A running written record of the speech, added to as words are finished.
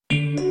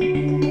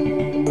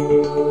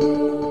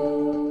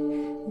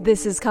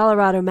This is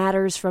Colorado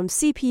Matters from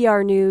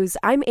CPR News.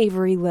 I'm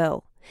Avery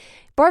Lill.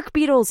 Bark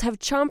beetles have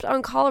chomped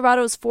on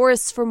Colorado's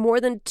forests for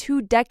more than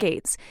 2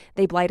 decades.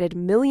 They blighted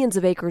millions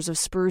of acres of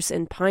spruce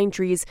and pine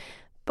trees.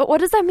 But what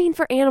does that mean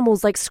for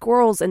animals like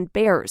squirrels and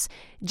bears?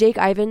 Jake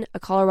Ivan, a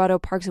Colorado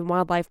Parks and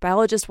Wildlife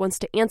biologist, wants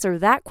to answer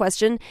that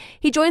question.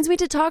 He joins me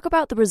to talk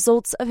about the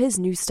results of his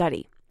new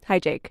study. Hi,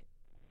 Jake.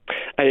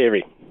 Hi,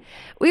 Avery.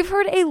 We've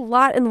heard a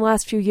lot in the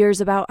last few years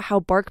about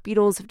how bark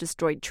beetles have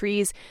destroyed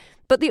trees,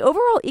 but the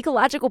overall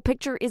ecological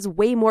picture is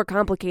way more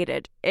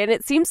complicated, and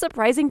it seems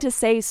surprising to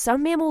say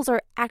some mammals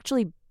are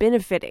actually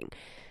benefiting.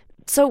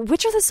 So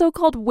which are the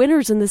so-called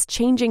winners in this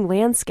changing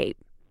landscape?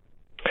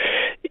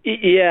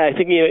 Yeah, I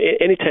think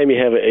anytime you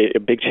have a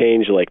big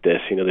change like this,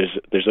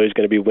 there's always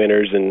going to be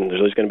winners and there's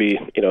always going to be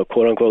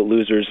quote unquote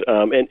losers.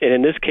 And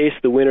in this case,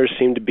 the winners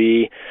seem to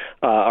be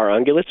our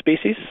ungulate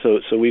species.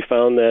 So we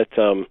found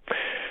that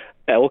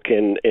elk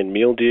and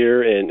mule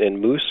deer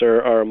and moose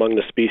are among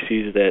the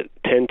species that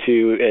tend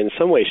to, in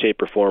some way,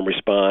 shape, or form,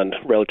 respond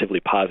relatively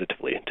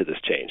positively to this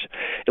change,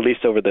 at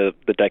least over the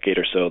decade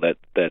or so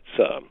that's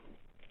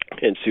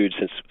ensued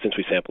since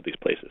we sampled these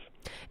places.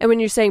 And when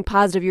you're saying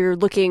positive, you're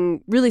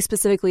looking really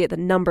specifically at the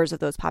numbers of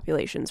those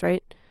populations,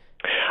 right?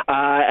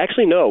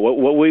 Actually, no.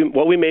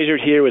 What we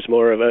measured here was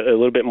more of a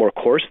little bit more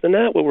coarse than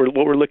that. What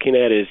we're looking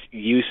at is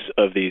use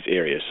of these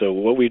areas. So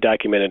what we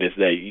documented is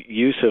that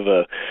use of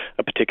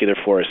a particular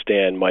forest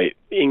stand might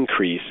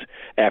increase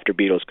after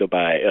beetles go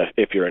by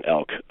if you're an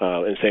elk,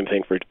 and same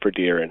thing for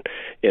deer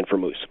and for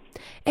moose.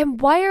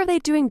 And why are they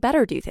doing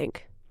better, do you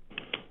think?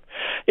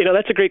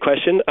 That's a great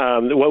question.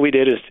 What we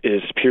did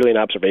is purely an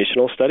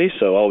observational study,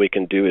 so all we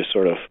can do is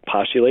sort of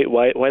postulate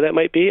why that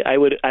might be. I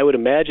would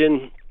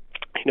imagine,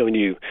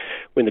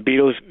 when the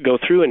beetles go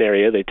through an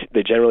area,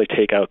 they generally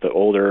take out the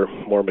older,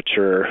 more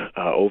mature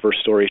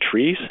overstory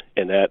trees,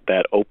 and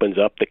that opens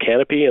up the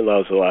canopy and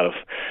allows a lot of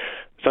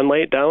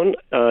sunlight down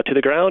to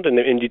the ground,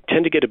 and you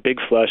tend to get a big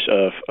flush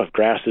of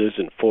grasses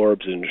and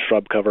forbs and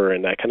shrub cover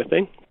and that kind of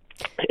thing.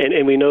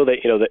 And we know that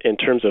that in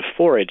terms of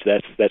forage,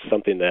 that's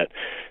something that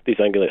these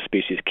ungulate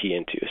species key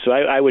into. So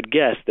I would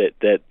guess that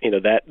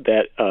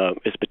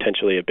is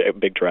potentially a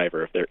big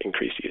driver of their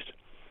increased use.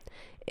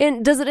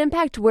 And does it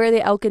impact where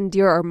the elk and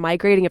deer are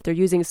migrating if they're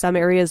using some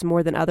areas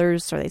more than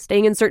others? Are they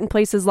staying in certain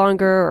places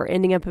longer or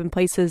ending up in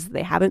places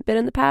they haven't been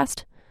in the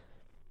past?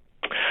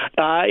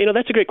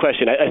 That's a great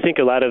question. I think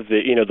a lot of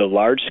the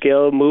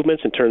large-scale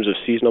movements in terms of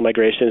seasonal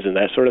migrations and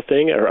that sort of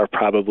thing are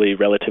probably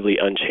relatively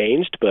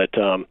unchanged. But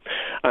on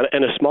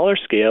a smaller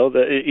scale,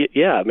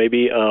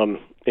 maybe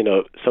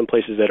some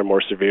places that are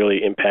more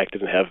severely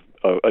impacted and have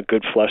a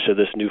good flush of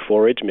this new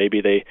forage,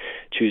 maybe they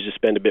choose to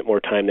spend a bit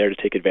more time there to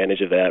take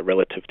advantage of that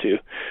relative to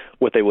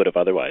what they would have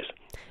otherwise.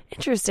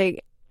 Interesting.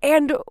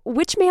 And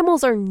which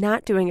mammals are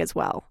not doing as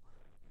well?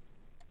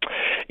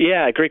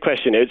 Yeah, great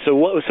question. So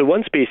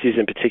one species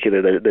in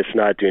particular that's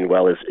not doing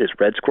well is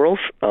red squirrels,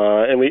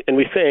 and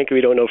we think,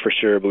 we don't know for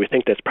sure, but we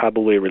think that's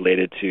probably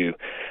related to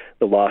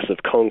the loss of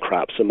cone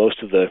crops. So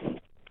most of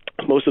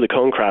the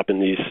cone crop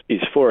in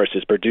these forests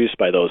is produced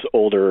by those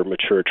older,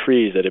 mature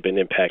trees that have been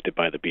impacted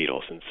by the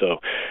beetles. And so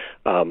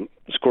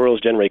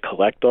squirrels generally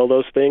collect all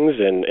those things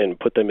and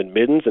put them in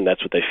middens, and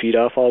that's what they feed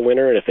off all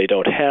winter. And if they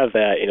don't have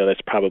that,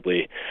 that's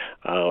probably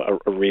a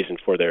reason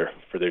for their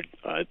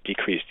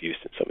decreased use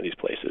in some of these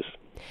places.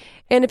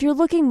 And if you're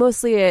looking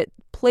mostly at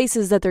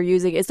places that they're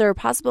using, is there a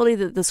possibility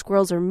that the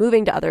squirrels are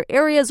moving to other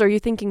areas, or are you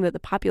thinking that the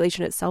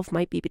population itself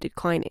might be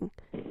declining?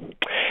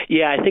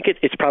 Yeah, I think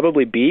it's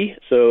probably B.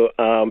 So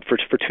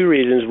for 2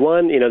 reasons.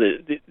 One,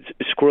 the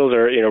squirrels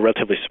are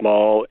relatively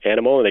small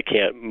animal and they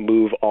can't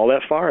move all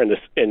that far, and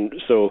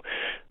so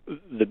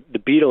the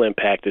beetle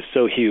impact is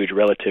so huge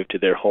relative to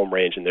their home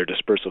range and their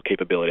dispersal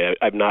capability.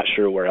 I'm not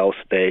sure where else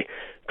they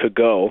could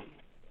go.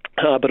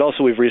 But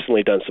also we've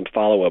recently done some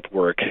follow-up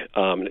work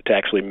to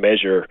actually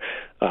measure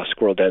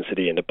squirrel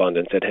density and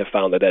abundance and have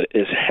found that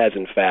has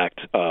in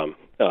fact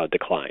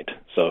declined.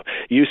 So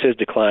use has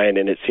declined,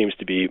 and it seems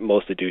to be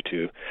mostly due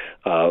to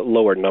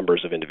lower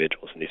numbers of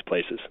individuals in these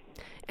places.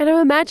 And I'm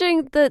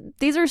imagining that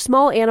these are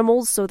small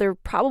animals, so they're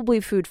probably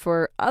food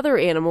for other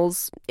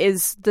animals.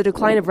 Is the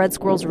decline of red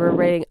squirrels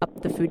reverberating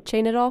up the food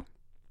chain at all?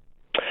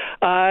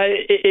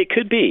 It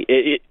could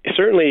be.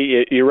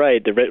 Certainly, you're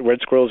right. The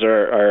red squirrels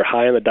are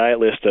high on the diet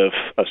list of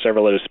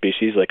several other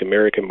species, like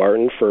American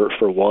marten for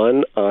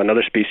one.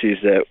 Another species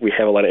that we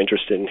have a lot of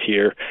interest in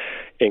here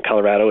in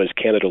Colorado is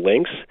Canada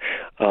lynx.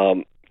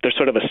 They're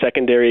sort of a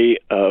secondary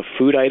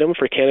food item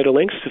for Canada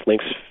lynx.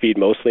 Lynx feed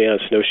mostly on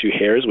snowshoe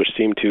hares, which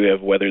seem to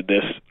have weathered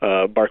this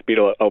bark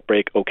beetle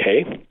outbreak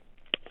okay.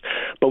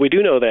 But we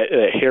do know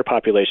that hare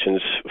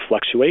populations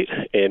fluctuate,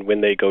 and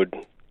when they go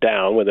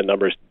down, when the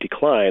numbers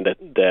decline,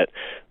 that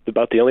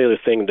about the only other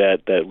thing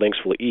that lynx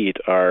will eat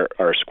are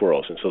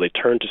squirrels, and so they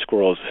turn to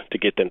squirrels to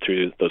get them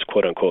through those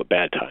quote unquote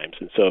bad times.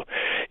 And so,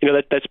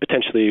 that's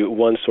potentially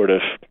one sort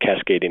of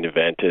cascading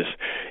event is,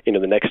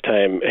 the next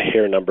time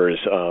hare numbers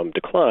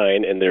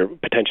decline and there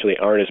potentially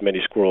aren't as many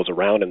squirrels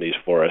around in these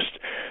forests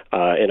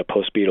in a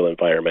post-beetle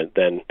environment,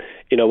 then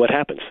what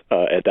happens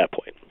at that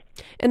point?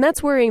 And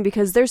that's worrying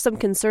because there's some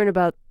concern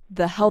about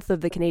the health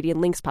of the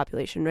Canadian lynx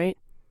population, right?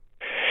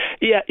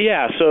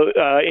 Yeah. So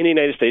in the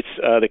United States,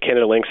 the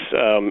Canada lynx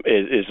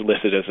is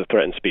listed as a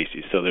threatened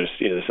species. So there's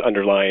this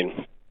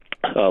underlying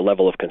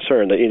level of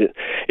concern that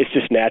it's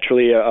just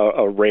naturally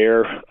a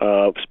rare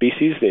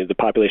species. The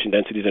population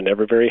densities are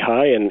never very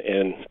high,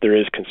 and there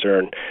is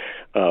concern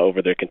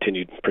over their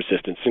continued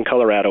persistence in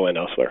Colorado and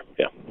elsewhere.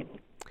 Yeah.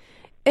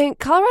 And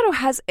Colorado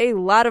has a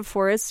lot of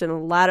forests and a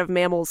lot of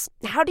mammals.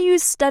 How do you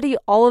study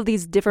all of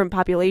these different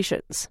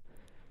populations?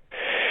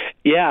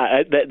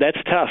 Yeah, that's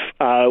tough.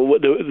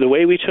 The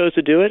way we chose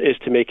to do it is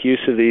to make use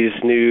of these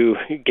new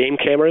game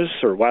cameras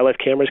or wildlife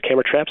cameras,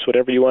 camera traps,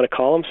 whatever you want to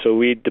call them. So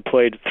we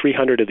deployed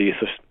 300 of these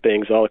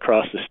things all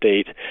across the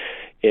state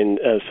in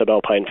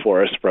subalpine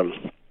forest from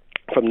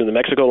the New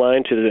Mexico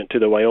line to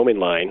the Wyoming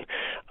line,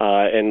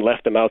 and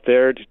left them out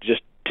there to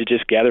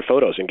just gather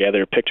photos and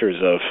gather pictures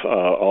of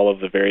all of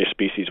the various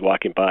species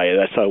walking by. And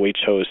that's how we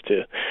chose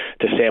to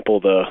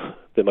sample the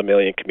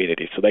mammalian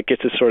community. So that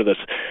gets us sort of this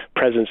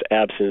presence,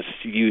 absence,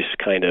 use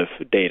kind of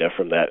data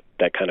from that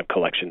kind of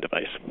collection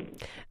device.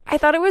 I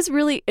thought it was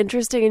really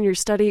interesting in your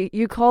study.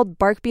 You called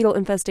bark beetle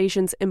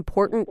infestations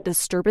important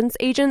disturbance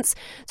agents.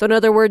 So in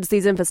other words,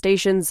 these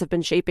infestations have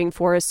been shaping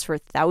forests for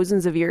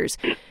thousands of years.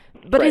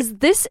 But Right. Is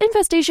this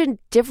infestation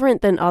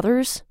different than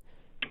others?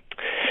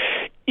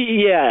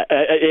 Yeah,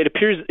 it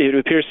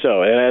appears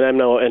so, and I'm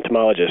no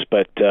entomologist,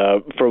 but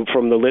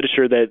from the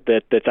literature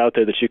that's out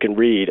there that you can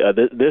read,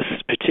 this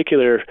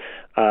particular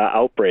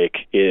outbreak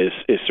is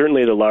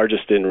certainly the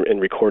largest in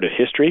recorded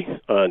history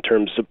in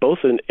terms of both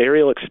an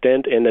aerial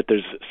extent and that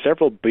there's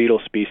several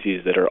beetle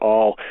species that are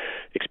all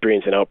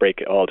experiencing an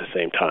outbreak all at the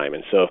same time,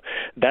 and so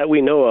that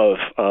we know of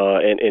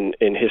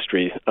in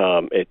history,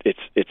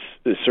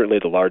 it's certainly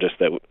the largest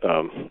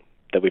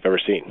that we've ever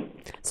seen.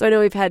 So I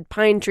know we've had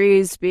pine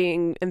trees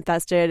being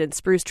infested and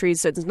spruce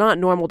trees, so it's not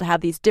normal to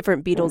have these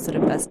different beetles that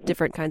infest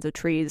different kinds of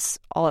trees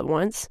all at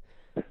once.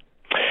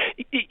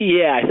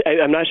 Yeah,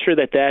 I'm not sure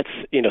that's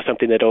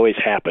something that always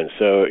happens.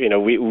 So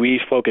we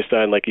focused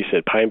on, like you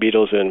said, pine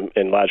beetles and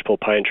lodgepole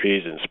pine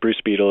trees and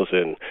spruce beetles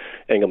and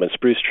Engelmann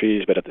spruce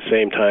trees, but at the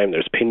same time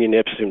there's pinyon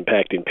nips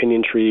impacting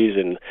pinyon trees,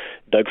 and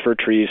Doug fir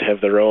trees have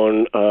their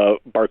own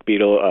bark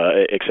beetle,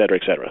 et cetera,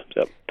 et cetera.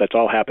 So that's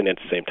all happening at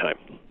the same time.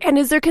 And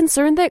is there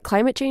concern that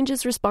climate change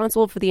is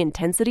responsible for the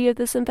intensity of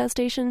this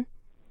infestation?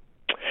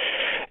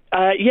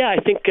 Yeah, I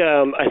think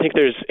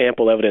there's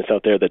ample evidence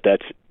out there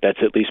that's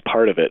at least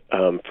part of it,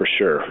 for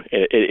sure.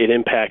 It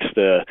impacts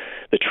the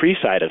tree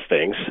side of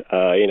things.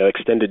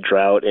 Extended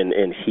drought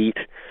and heat.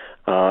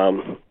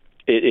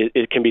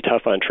 It can be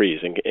tough on trees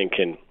and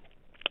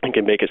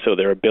can make it so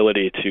their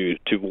ability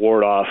to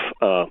ward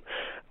off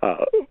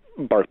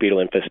bark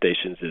beetle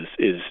infestations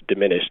is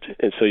diminished,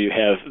 and so you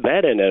have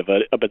that end of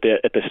it. But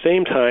at the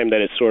same time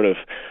that it's sort of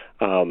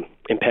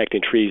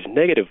impacting trees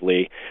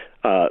negatively,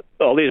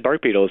 all these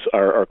bark beetles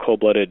are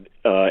cold-blooded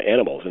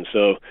animals, and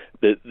so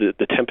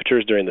the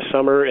temperatures during the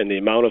summer and the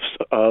amount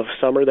of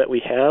summer that we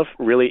have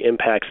really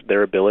impacts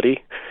their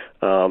ability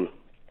to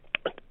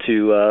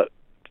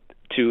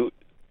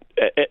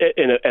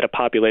at a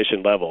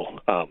population level.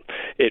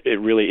 It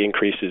really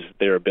increases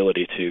their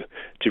ability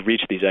to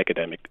reach these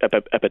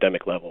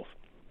epidemic levels.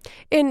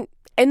 In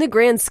the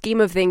grand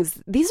scheme of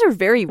things, these are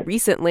very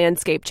recent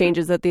landscape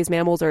changes that these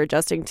mammals are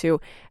adjusting to.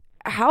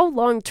 How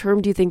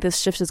long-term do you think this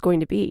shift is going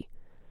to be?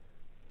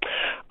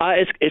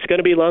 It's going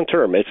to be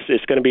long-term.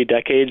 It's going to be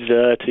decades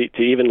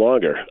to even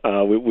longer.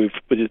 We've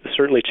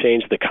certainly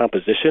changed the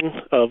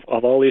composition of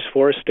all these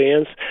forest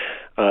stands,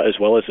 as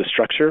well as the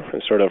structure,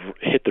 and sort of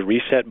hit the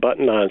reset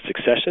button on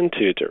succession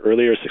to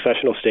earlier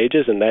successional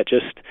stages, and that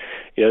just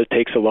it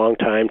takes a long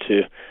time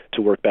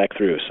to work back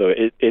through. So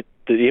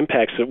the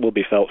impacts will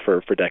be felt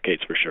for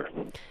decades for sure.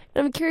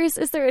 I'm curious,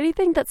 is there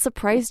anything that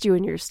surprised you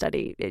in your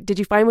study? Did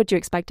you find what you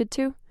expected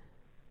to?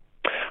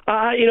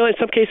 In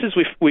some cases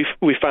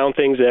we found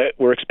things that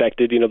were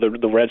expected.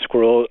 The red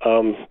squirrel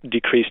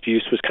decreased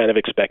use was kind of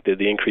expected.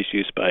 The increased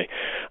use by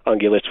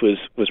ungulates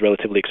was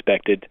relatively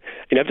expected.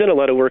 I've done a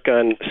lot of work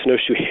on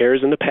snowshoe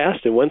hares in the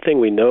past, and one thing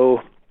we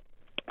know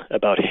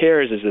about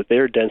hares is that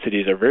their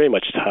densities are very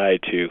much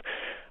tied to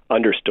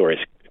understory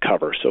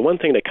cover. So one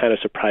thing that kind of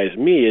surprised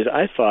me is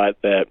I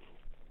thought that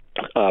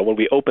when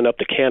we open up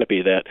the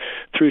canopy, that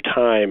through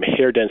time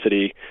hare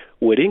density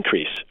would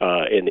increase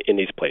in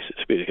these places,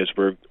 because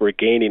we're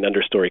gaining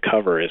understory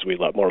cover as we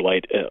let more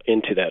light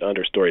into that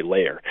understory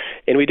layer.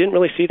 And we didn't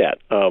really see that.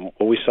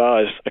 What we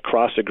saw is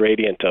across a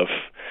gradient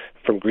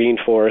from green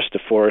forest to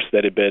forest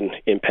that had been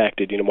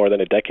impacted more than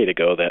a decade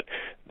ago,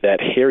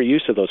 that hare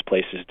use of those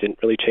places didn't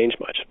really change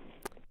much.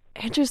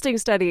 Interesting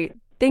study.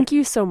 Thank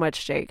you so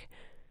much, Jake.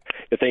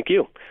 Thank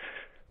you.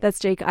 That's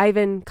Jake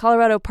Ivan,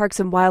 Colorado Parks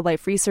and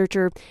Wildlife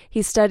researcher.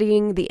 He's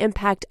studying the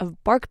impact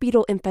of bark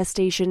beetle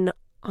infestation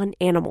on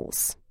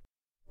animals.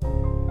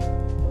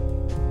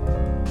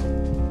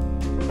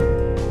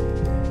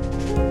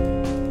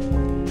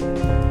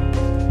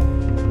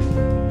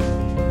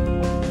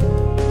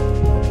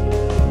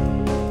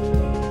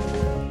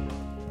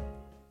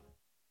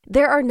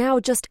 There are now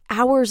just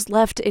hours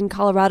left in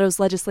Colorado's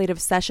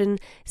legislative session.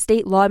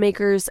 State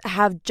lawmakers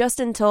have just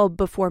until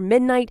before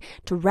midnight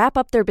to wrap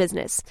up their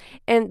business.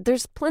 And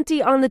there's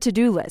plenty on the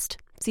to-do list.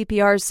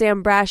 CPR's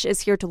Sam Brash is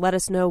here to let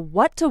us know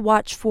what to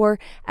watch for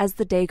as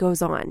the day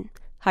goes on.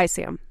 Hi,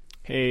 Sam.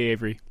 Hey,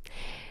 Avery.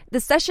 The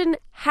session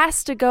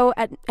has to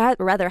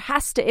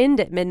end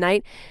at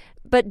midnight,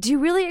 but do you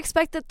really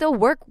expect that they'll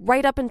work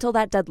right up until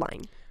that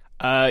deadline?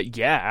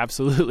 Yeah,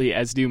 absolutely,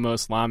 as do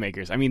most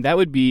lawmakers. I mean, that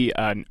would be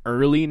an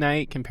early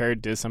night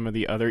compared to some of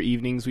the other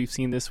evenings we've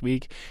seen this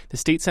week. The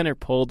State Senate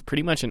pulled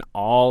pretty much an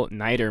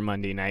all-nighter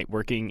Monday night,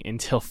 working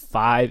until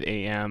 5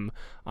 a.m.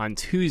 on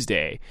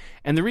Tuesday.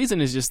 And the reason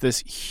is just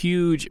this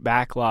huge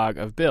backlog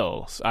of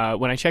bills.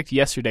 When I checked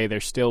yesterday, there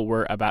still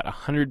were about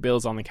 100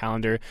 bills on the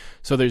calendar,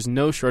 so there's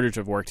no shortage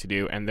of work to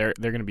do, and they're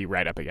going to be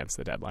right up against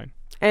the deadline.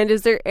 And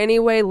is there any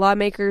way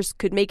lawmakers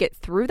could make it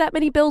through that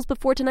many bills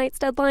before tonight's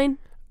deadline?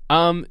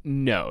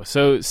 No.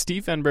 So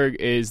Steve Fenberg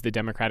is the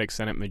Democratic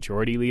Senate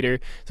Majority Leader.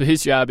 So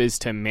his job is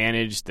to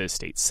manage the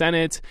state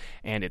Senate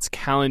and its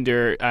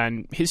calendar.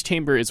 And his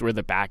chamber is where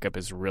the backup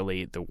is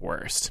really the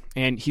worst.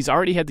 And he's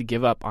already had to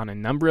give up on a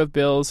number of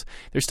bills.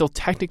 They're still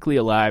technically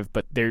alive,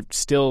 but they're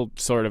still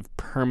sort of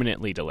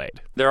permanently delayed.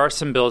 There are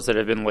some bills that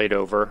have been laid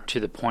over to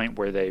the point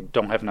where they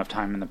don't have enough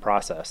time in the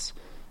process.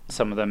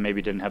 Some of them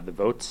maybe didn't have the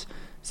votes.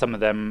 Some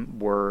of them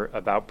were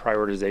about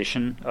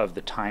prioritization of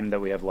the time that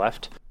we have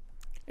left.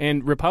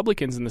 And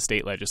Republicans in the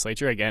state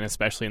legislature, again,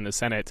 especially in the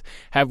Senate,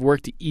 have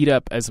worked to eat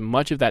up as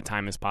much of that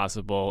time as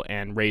possible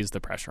and raise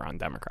the pressure on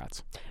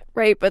Democrats.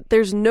 Right, but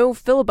there's no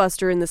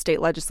filibuster in the state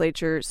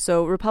legislature,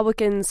 so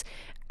Republicans,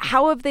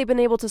 how have they been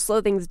able to slow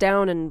things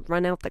down and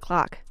run out the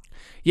clock?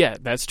 Yeah,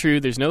 that's true.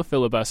 There's no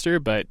filibuster,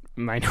 but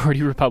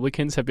minority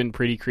Republicans have been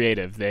pretty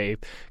creative. They've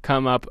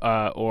come up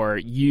or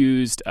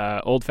used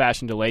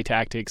old-fashioned delay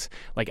tactics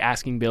like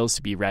asking bills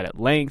to be read at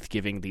length,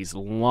 giving these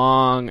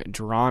long,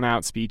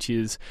 drawn-out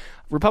speeches.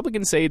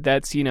 Republicans say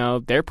that's,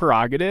 their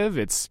prerogative.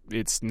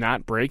 It's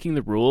not breaking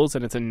the rules,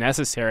 and it's a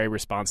necessary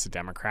response to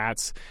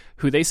Democrats,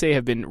 who they say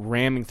have been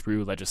ramming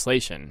through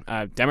legislation.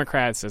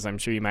 Democrats, as I'm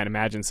sure you might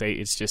imagine, say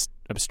it's just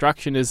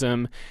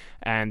obstructionism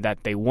and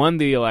that they won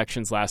the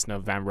elections last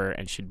November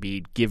and should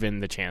be given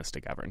the chance to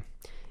govern.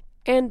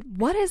 And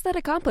what has that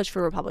accomplished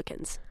for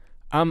Republicans?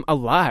 A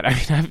lot. I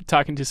mean, I'm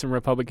talking to some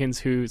Republicans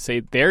who say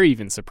they're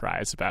even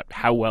surprised about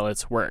how well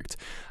it's worked.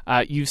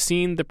 You've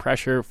seen the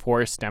pressure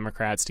force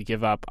Democrats to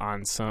give up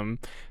on some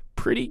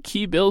pretty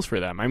key bills for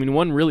them. I mean,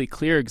 one really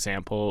clear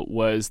example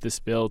was this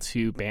bill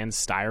to ban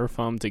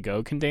styrofoam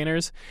to-go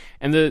containers.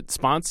 And the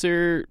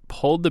sponsor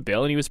pulled the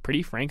bill, and he was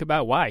pretty frank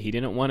about why. He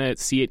didn't want to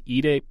see it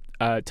eat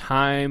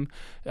time,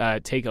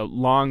 take a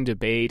long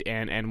debate,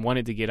 and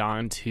wanted to get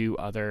on to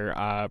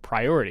other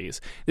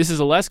priorities. This is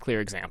a less clear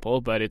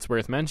example, but it's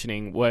worth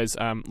mentioning, was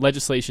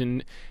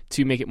legislation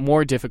to make it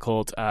more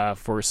difficult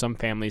for some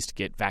families to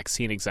get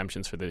vaccine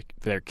exemptions for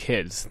their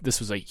kids.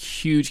 This was a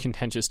huge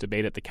contentious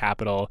debate at the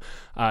Capitol.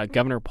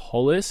 Governor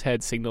Polis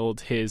had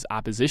signaled his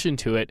opposition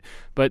to it,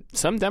 but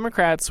some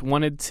Democrats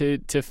wanted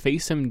to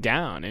face him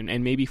down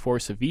and maybe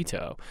force a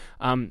veto.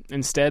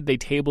 Instead, they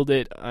tabled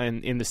it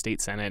in the state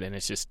Senate, and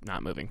it's just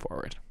not moving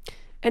forward.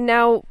 And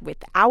now, with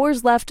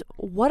hours left,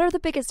 what are the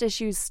biggest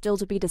issues still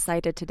to be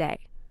decided today?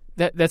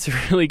 That's a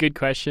really good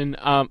question.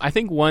 I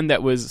think one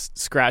that was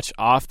scratched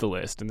off the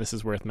list, and this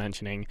is worth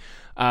mentioning,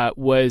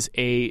 was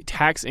a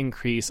tax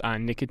increase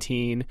on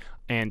nicotine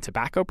and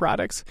tobacco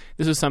products.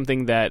 This was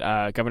something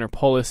that Governor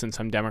Polis and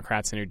some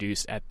Democrats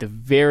introduced at the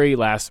very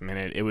last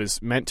minute. It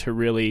was meant to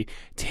really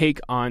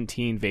take on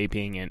teen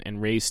vaping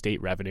and raise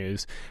state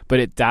revenues, but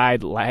it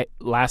died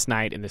last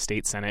night in the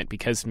state Senate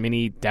because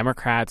many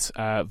Democrats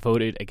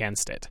voted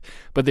against it.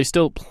 But there's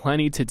still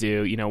plenty to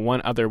do.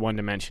 One other one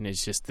to mention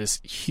is just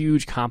this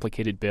huge,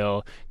 complicated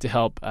bill to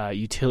help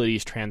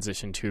utilities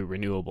transition to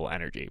renewable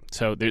energy.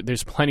 So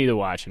there's plenty to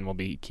watch, and we'll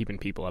be keeping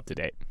people up to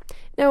date.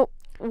 Now,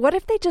 what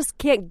if they just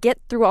can't get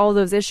through all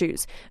those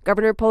issues?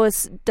 Governor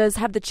Polis does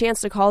have the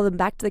chance to call them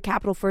back to the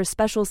Capitol for a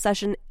special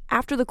session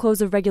after the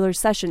close of regular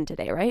session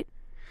today, right?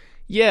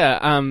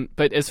 Yeah,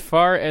 but as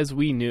far as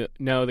we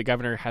know, the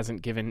governor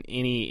hasn't given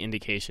any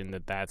indication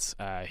that that's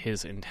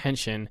his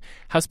intention.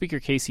 House Speaker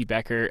Casey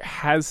Becker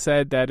has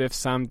said that if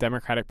some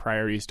Democratic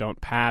priorities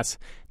don't pass,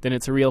 then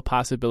it's a real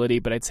possibility.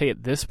 But I'd say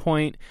at this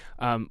point,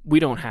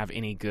 we don't have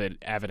any good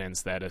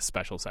evidence that a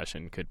special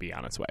session could be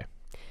on its way.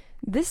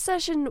 This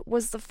session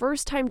was the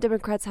first time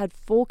Democrats had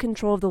full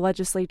control of the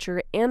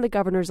legislature and the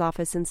governor's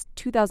office since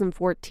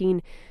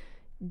 2014.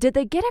 Did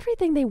they get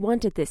everything they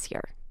wanted this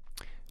year?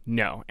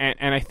 No,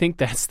 and I think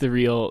that's the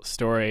real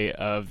story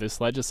of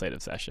this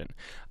legislative session.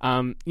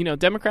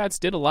 Democrats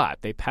did a lot.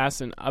 They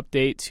passed an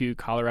update to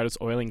Colorado's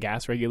oil and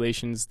gas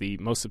regulations, the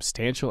most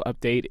substantial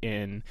update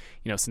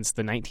since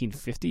the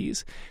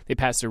 1950s. They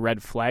passed a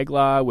red flag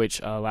law,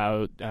 which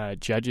allowed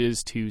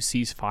judges to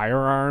seize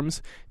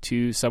firearms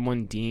to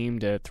someone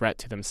deemed a threat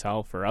to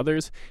themselves or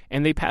others.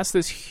 And they passed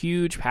this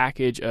huge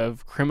package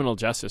of criminal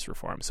justice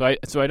reform. So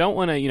I don't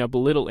want to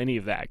belittle any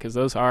of that, because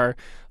those are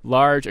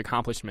large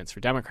accomplishments for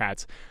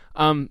Democrats.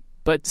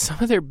 But some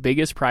of their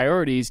biggest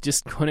priorities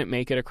just couldn't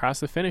make it across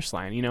the finish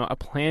line. You know, a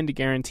plan to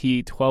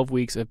guarantee 12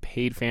 weeks of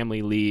paid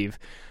family leave,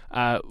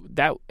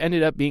 that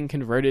ended up being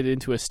converted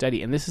into a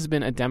study. And this has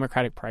been a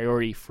Democratic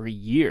priority for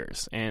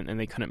years, and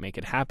they couldn't make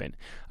it happen.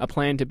 A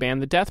plan to ban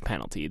the death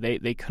penalty,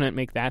 they couldn't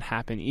make that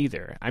happen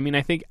either. I mean,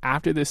 I think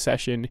after this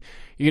session,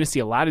 you're going to see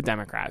a lot of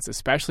Democrats,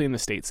 especially in the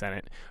state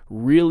Senate,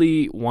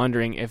 really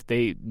wondering if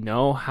they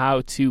know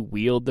how to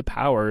wield the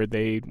power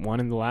they won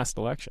in the last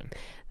election.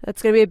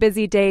 That's going to be a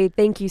busy day.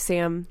 Thank you,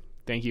 Sam.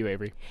 Thank you,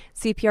 Avery.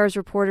 CPR's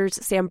reporters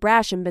Sam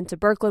Brash and Binta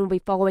Berkland will be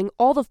following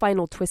all the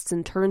final twists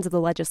and turns of the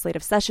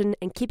legislative session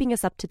and keeping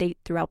us up to date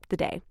throughout the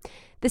day.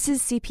 This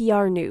is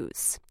CPR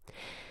News.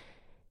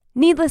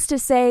 Needless to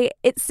say,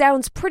 it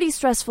sounds pretty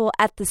stressful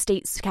at the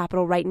state's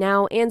capital right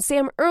now. And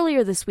Sam,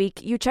 earlier this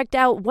week, you checked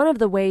out one of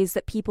the ways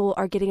that people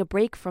are getting a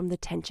break from the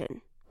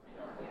tension.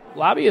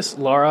 Lobbyist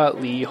Laura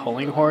Lee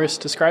Hollinghorst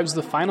describes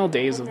the final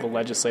days of the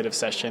legislative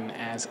session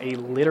as a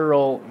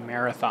literal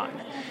marathon.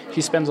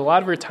 She spends a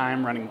lot of her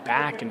time running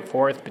back and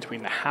forth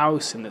between the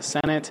House and the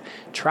Senate,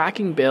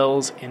 tracking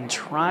bills and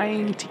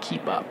trying to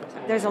keep up.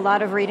 There's a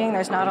lot of reading,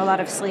 there's not a lot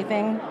of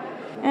sleeping.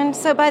 And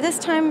so by this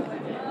time,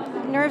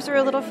 nerves are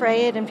a little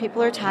frayed and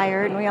people are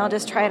tired, and we all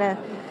just try to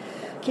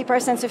keep our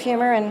sense of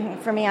humor. And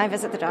for me, I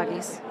visit the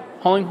doggies.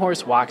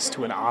 Hollinghorst walks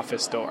to an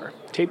office door.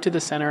 Taped to the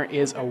center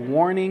is a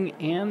warning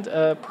and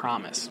a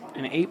promise,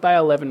 an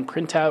 8x11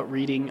 printout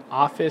reading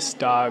 "Office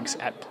Dogs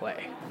at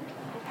Play."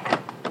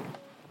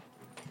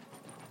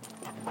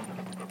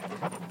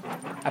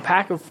 A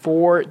pack of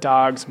 4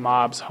 dogs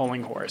mobs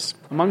Hollinghorst.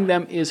 Among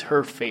them is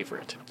her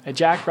favorite, a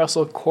Jack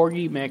Russell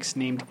Corgi mix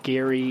named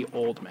Gary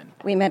Oldman.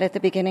 We met at the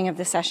beginning of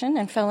the session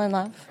and fell in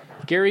love.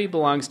 Gary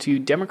belongs to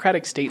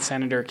Democratic State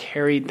Senator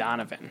Kerry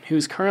Donovan,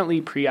 who's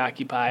currently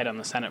preoccupied on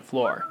the Senate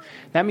floor.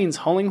 That means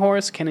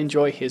Hollinghorst can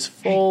enjoy his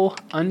full,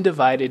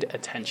 undivided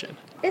attention.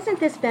 Isn't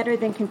this better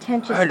than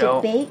contentious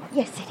debate?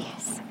 Yes, it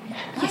is.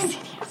 Yes, it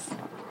is.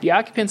 The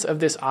occupants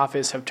of this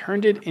office have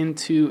turned it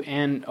into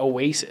an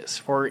oasis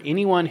for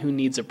anyone who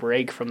needs a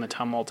break from the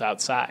tumult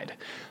outside.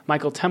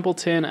 Michael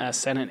Templeton, a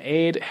Senate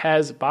aide,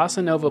 has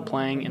bossa nova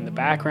playing in the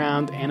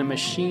background and a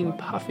machine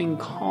puffing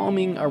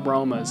calming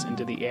aromas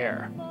into the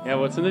air. Yeah,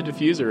 what's in the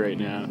diffuser right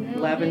now?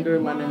 Lavender,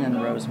 lemon,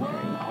 and rosemary.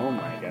 Oh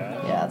my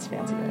god. Yeah, it's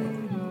fancy.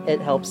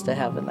 It helps to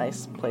have a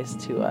nice place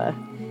to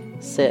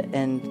sit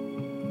and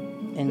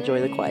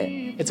enjoy the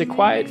quiet. It's a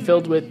quiet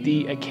filled with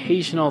the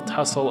occasional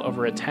tussle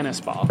over a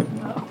tennis ball.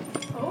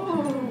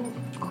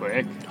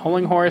 Quick.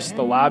 Hollinghorst,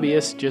 the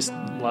lobbyist, just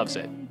loves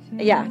it.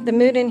 Yeah, the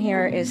mood in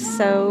here is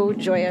so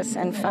joyous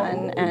and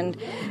fun. And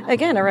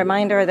again, a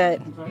reminder that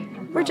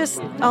we're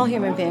just all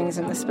human beings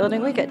in this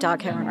building. We get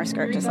dog hair on our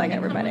skirt just like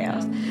everybody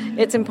else.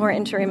 It's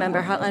important to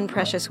remember how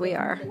unprecious we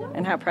are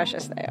and how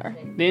precious they are.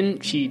 Then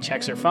she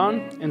checks her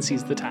phone and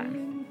sees the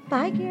time.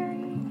 Bye, Gary.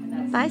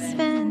 Bye,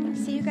 Sven.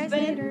 See you guys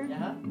later.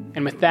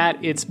 And with that,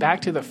 it's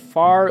back to the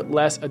far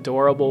less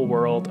adorable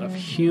world of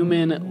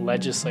human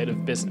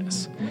legislative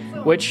business,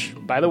 which,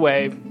 by the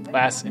way,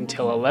 lasts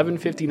until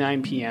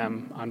 11:59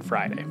 p.m. on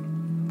Friday.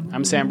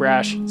 I'm Sam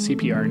Brash,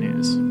 CPR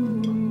News.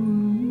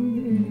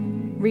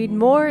 Read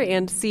more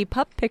and see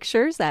pup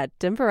pictures at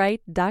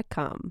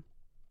denverite.com.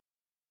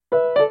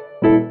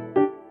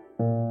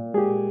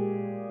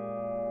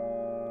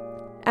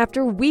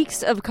 After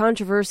weeks of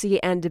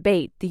controversy and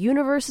debate, the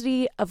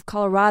University of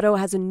Colorado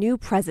has a new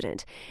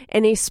president.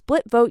 In a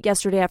split vote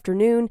yesterday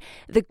afternoon,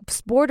 the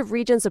Board of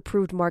Regents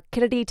approved Mark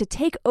Kennedy to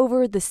take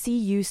over the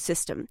CU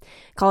system.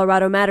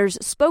 Colorado Matters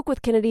spoke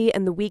with Kennedy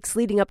in the weeks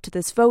leading up to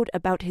this vote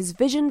about his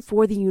vision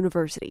for the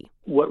university.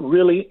 What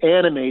really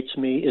animates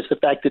me is the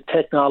fact that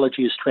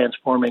technology is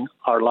transforming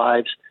our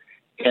lives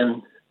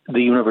and the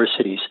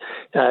universities.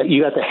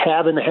 You got the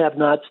have and the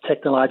have-nots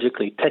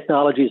technologically.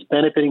 Technology is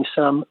benefiting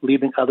some,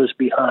 leaving others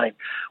behind.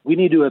 We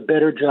need to do a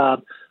better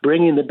job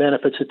bringing the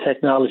benefits of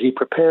technology,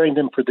 preparing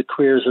them for the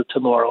careers of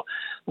tomorrow,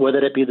 whether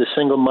it be the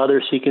single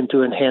mother seeking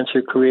to enhance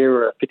her career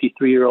or a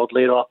 53-year-old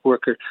laid-off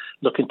worker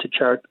looking to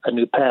chart a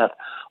new path.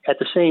 At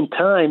the same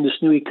time, this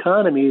new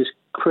economy is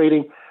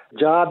creating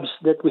jobs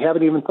that we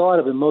haven't even thought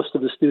of, and most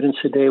of the students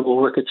today will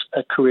work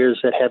at careers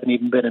that haven't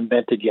even been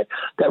invented yet.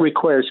 That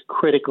requires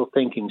critical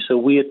thinking. So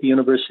we at the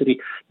university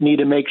need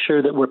to make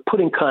sure that we're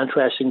putting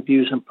contrasting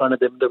views in front of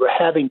them, that we're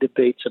having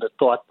debates in a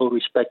thoughtful,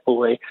 respectful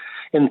way.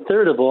 And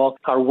third of all,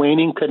 our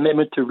waning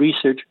commitment to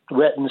research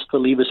threatens to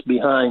leave us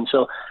behind.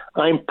 So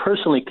I'm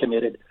personally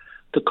committed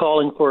to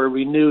calling for a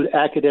renewed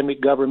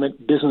academic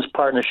government business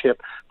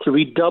partnership to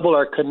redouble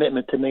our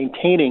commitment to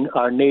maintaining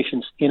our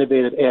nation's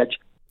innovative edge.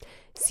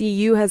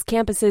 CU has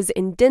campuses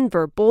in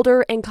Denver,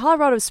 Boulder, and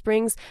Colorado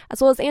Springs,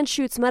 as well as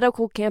Anschutz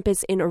Medical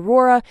Campus in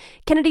Aurora.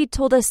 Kennedy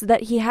told us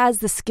that he has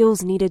the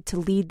skills needed to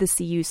lead the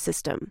CU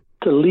system.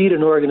 To lead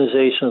an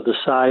organization of the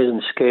size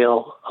and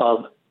scale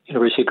of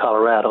University of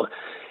Colorado,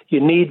 you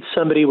need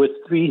somebody with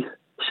 3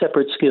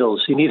 separate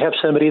skills. You need to have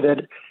somebody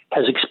that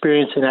has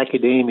experience in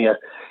academia.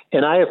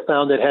 And I have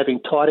found that having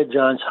taught at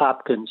Johns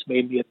Hopkins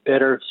made me a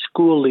better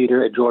school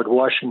leader at George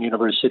Washington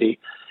University.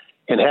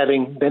 And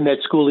having been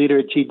that school leader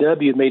at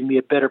GW made me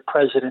a better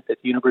president at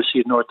the University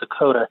of North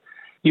Dakota.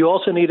 You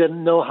also need to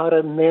know how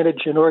to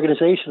manage an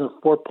organization of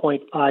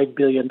 $4.5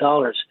 billion.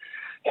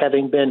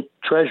 Having been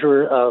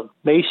treasurer of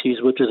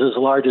Macy's, which is as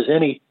large as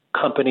any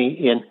company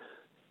in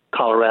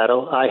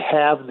Colorado, I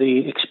have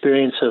the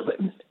experience of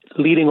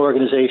leading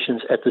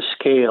organizations at the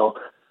scale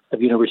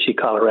of University of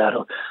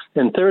Colorado.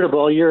 And third of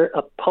all, you're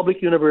a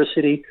public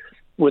university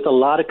with a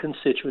lot of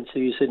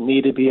constituencies that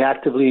need to be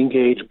actively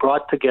engaged,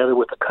 brought together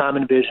with a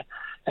common vision.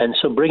 And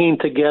so bringing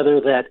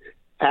together that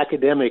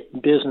academic,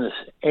 business,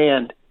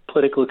 and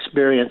political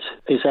experience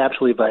is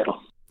absolutely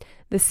vital.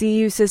 The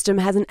CU system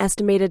has an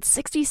estimated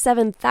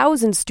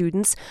 67,000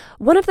 students.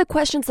 One of the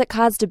questions that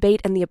caused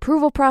debate in the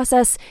approval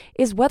process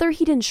is whether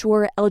he'd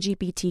ensure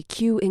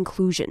LGBTQ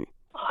inclusion.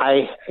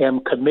 I am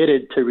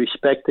committed to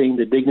respecting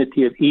the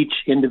dignity of each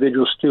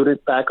individual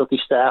student, faculty,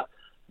 staff,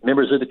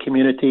 members of the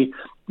community.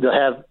 They'll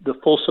have the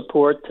full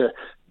support to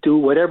do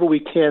whatever we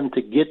can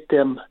to get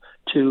them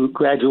to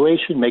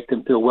graduation, make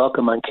them feel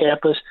welcome on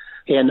campus,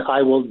 and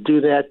I will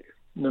do that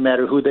no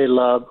matter who they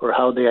love or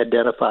how they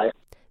identify.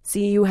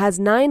 CU has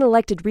 9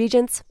 elected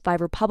regents,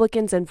 5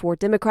 Republicans and 4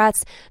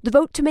 Democrats. The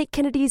vote to make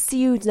Kennedy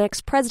CU's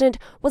next president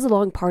was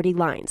along party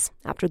lines.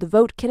 After the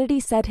vote, Kennedy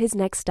said his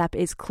next step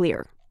is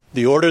clear.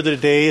 The order of the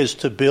day is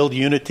to build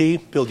unity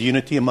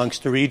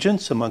amongst the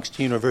regents, amongst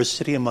the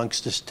university,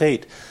 amongst the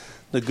state.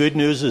 The good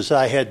news is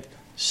I had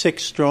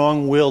 6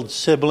 strong-willed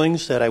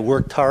siblings that I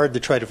worked hard to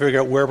try to figure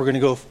out where we're going to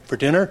go for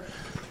dinner.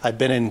 I've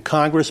been in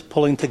Congress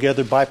pulling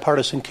together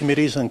bipartisan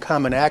committees on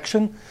common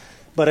action,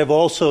 but I've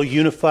also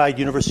unified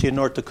University of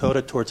North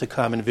Dakota towards a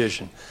common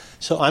vision.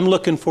 So I'm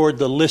looking forward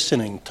to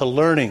listening, to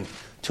learning,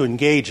 to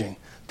engaging,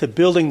 to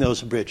building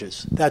those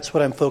bridges. That's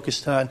what I'm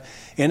focused on.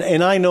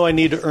 And I know I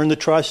need to earn the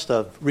trust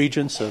of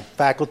regents, of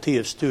faculty,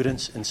 of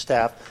students, and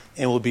staff,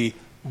 and will be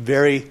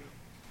very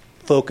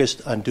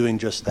focused on doing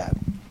just that.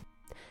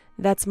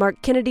 That's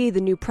Mark Kennedy, the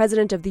new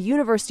president of the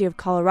University of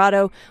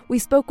Colorado. We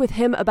spoke with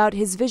him about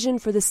his vision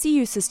for the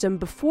CU system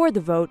before the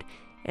vote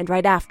and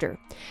right after.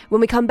 When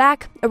we come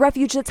back, a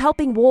refuge that's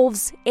helping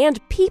wolves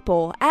and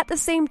people at the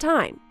same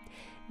time.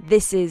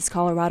 This is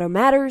Colorado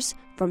Matters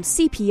from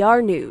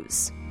CPR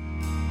News.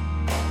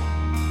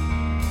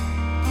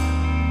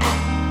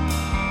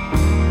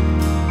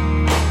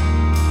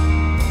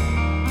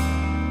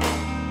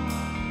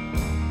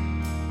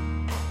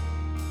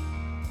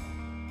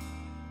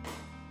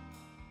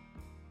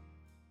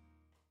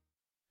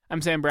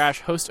 I'm Sam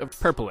Brash, host of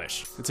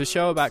Purplish. It's a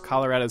show about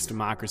Colorado's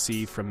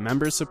democracy from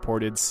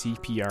member-supported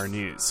CPR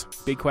News.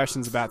 Big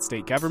questions about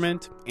state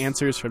government,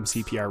 answers from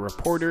CPR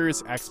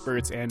reporters,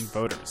 experts, and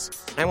voters.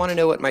 I want to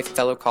know what my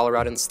fellow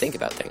Coloradans think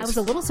about things. I was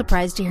a little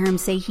surprised to hear him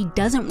say he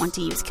doesn't want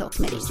to use kill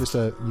committees. There's just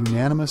a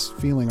unanimous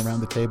feeling around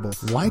the table.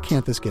 Why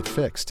can't this get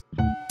fixed?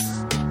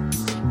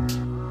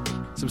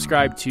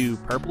 Subscribe to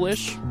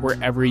Purplish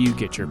wherever you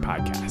get your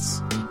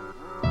podcasts.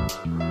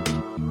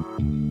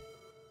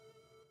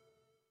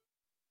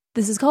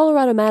 This is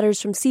Colorado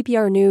Matters from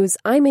CPR News.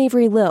 I'm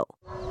Avery Lill.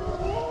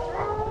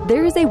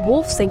 There is a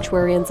wolf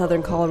sanctuary in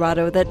southern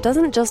Colorado that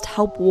doesn't just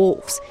help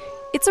wolves.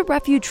 It's a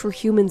refuge for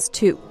humans,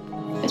 too.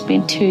 It's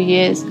been 2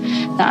 years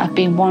that I've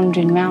been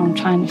wandering around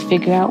trying to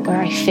figure out where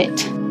I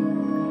fit.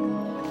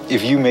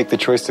 If you make the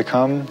choice to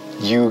come,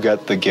 you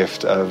get the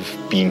gift of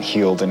being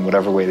healed in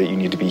whatever way that you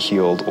need to be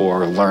healed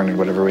or learn in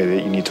whatever way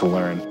that you need to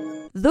learn.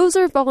 Those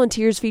are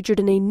volunteers featured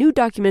in a new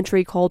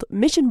documentary called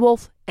Mission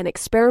Wolf, An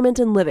Experiment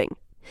in Living.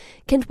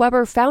 Kent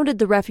Weber founded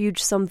the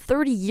refuge some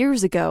 30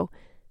 years ago.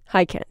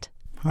 Hi, Kent.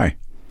 Hi.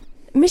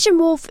 Mission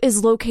Wolf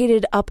is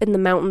located up in the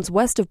mountains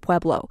west of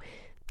Pueblo.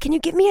 Can you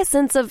give me a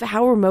sense of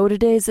how remote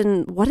it is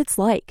and what it's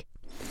like?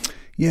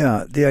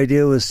 Yeah, the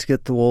idea was to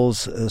get the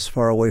wolves as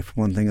far away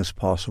from one thing as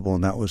possible,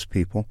 and that was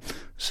people.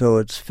 So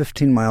it's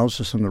 15 miles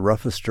to some of the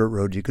roughest dirt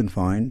road you can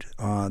find.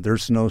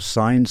 There's no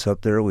signs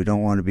up there. We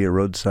don't want to be a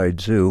roadside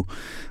zoo.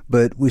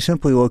 But we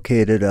simply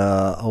located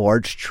a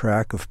large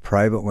tract of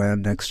private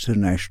land next to the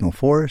National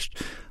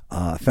Forest,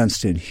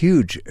 fenced in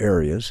huge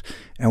areas,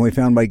 and we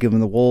found by giving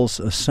the wolves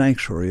a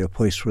sanctuary, a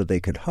place where they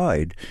could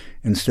hide,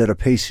 instead of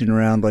pacing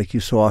around like you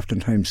so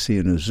oftentimes see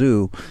in a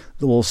zoo,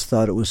 the wolves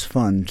thought it was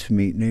fun to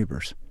meet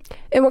neighbors.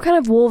 And what kind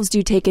of wolves do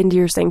you take into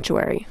your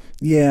sanctuary?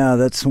 Yeah,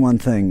 that's one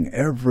thing.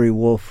 Every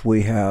wolf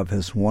we have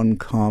has one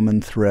common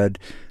thread.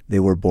 They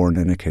were born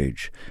in a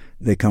cage.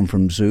 They come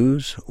from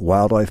zoos,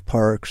 wildlife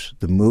parks,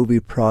 the movie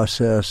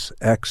process,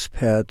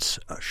 expats,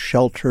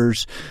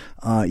 shelters.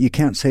 You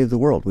can't save the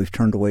world. We've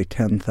turned away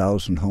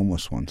 10,000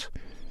 homeless ones.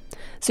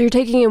 So you're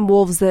taking in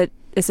wolves that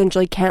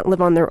essentially can't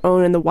live on their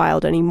own in the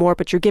wild anymore,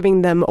 but you're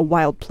giving them a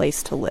wild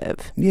place to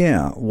live.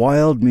 Yeah,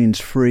 wild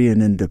means free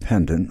and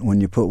independent. When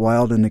you put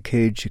wild in a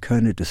cage, you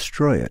kind of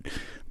destroy it.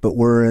 But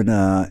we're in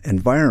an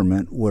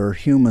environment where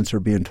humans are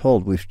being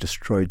told we've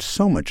destroyed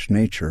so much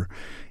nature,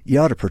 you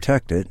ought to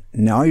protect it.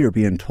 Now you're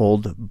being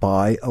told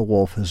buy a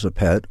wolf as a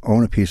pet,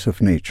 own a piece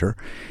of nature,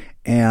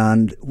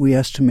 and we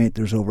estimate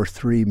there's over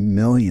 3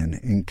 million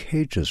in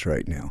cages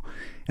right now.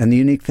 And the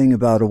unique thing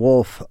about a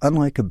wolf,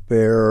 unlike a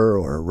bear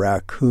or a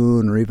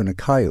raccoon or even a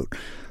coyote,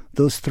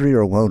 those 3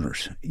 are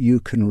loners. You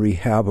can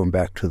rehab them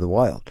back to the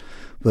wild.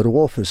 But a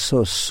wolf is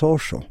so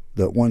social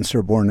that once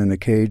they're born in a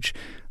cage,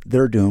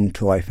 they're doomed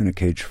to life in a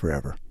cage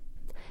forever.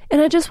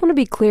 And I just want to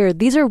be clear,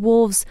 these are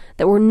wolves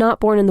that were not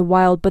born in the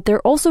wild, but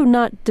they're also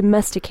not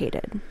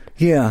domesticated.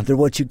 Yeah, they're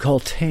what you call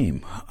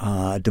tame.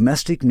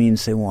 Domestic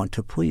means they want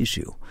to please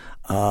you.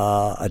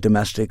 A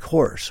domestic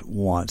horse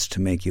wants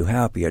to make you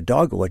happy. A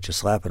dog will let you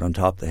slap it on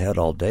top of the head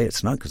all day.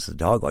 It's not because the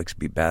dog likes to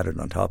be batted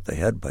on top of the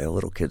head by a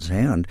little kid's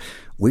hand.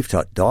 We've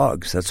taught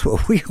dogs. That's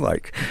what we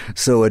like.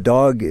 So a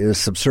dog is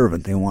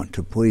subservient. They want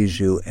to please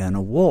you. And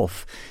a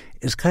wolf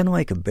is kind of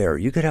like a bear.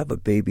 You could have a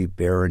baby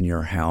bear in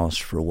your house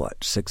for,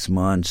 6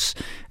 months.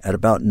 At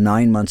about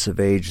 9 months of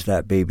age,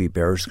 that baby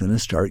bear is going to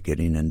start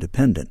getting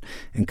independent.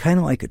 And kind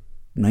of like a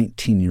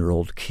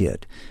 19-year-old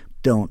kid,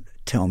 don't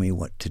tell me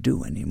what to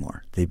do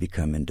anymore. They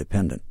become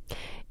independent.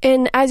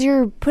 And as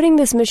you're putting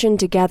this mission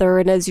together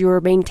and as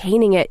you're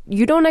maintaining it,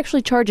 you don't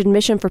actually charge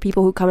admission for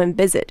people who come and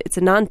visit. It's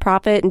a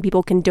nonprofit and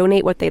people can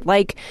donate what they'd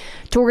like.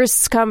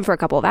 Tourists come for a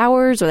couple of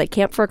hours or they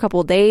camp for a couple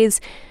of days.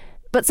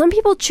 But some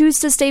people choose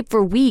to stay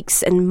for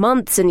weeks and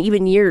months and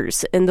even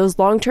years. And those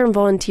long-term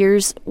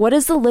volunteers, what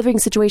is the living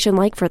situation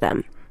like for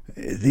them?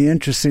 The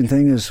interesting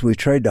thing is we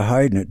tried to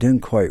hide and it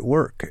didn't quite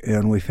work.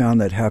 And we found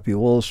that happy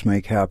wolves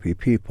make happy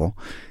people.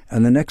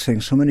 And the next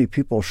thing, so many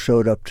people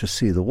showed up to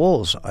see the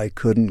wolves. I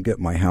couldn't get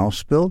my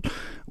house built.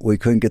 We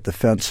couldn't get the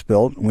fence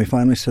built. And we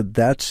finally said,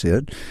 that's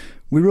it.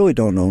 We really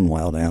don't own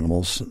wild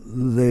animals.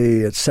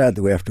 It's sad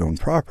that we have to own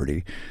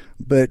property.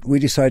 But we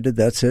decided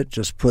that's it,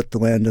 just put the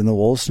land in the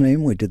wolf's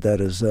name. We did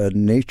that as a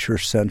nature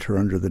center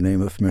under the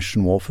name of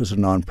Mission Wolf as a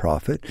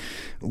nonprofit.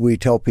 We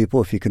tell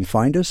people if you can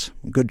find us,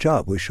 good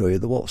job, we show you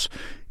the wolves.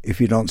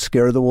 If you don't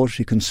scare the wolves,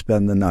 you can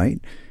spend the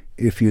night.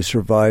 If you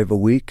survive a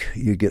week,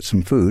 you get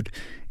some food.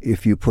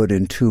 If you put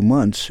in 2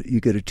 months, you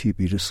get a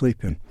teepee to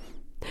sleep in.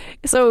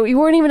 So you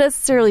weren't even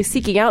necessarily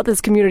seeking out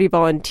this community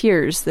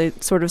volunteers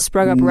that sort of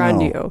sprung up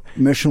around you.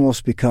 Mission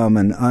Wolf's become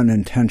an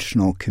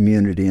unintentional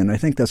community, and I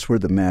think that's where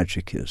the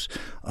magic is.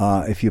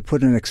 If you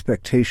put an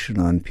expectation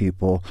on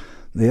people,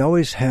 they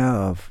always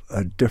have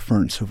a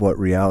difference of what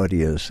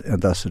reality is,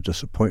 and thus a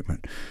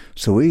disappointment.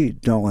 So we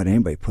don't let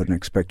anybody put an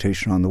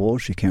expectation on the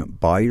wolves. You can't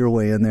buy your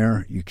way in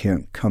there. You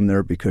can't come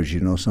there because you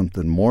know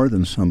something more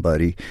than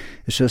somebody.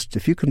 It's just,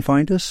 if you can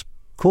find us,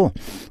 cool,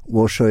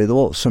 we'll show you the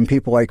wolves. Some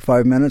people like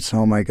 5 minutes.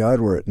 Oh, my God,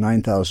 we're at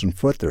 9,000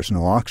 foot. There's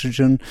no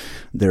oxygen.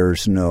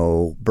 There's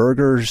no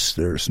burgers.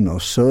 There's no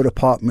soda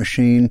pop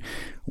machine.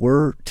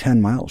 We're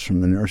 10 miles from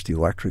the nearest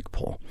electric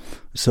pole.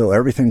 So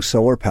everything's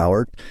solar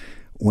powered.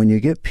 When you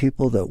get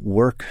people that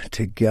work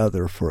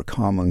together for a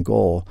common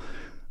goal,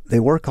 they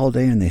work all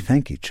day and they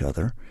thank each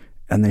other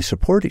and they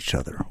support each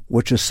other,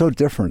 which is so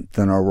different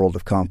than our world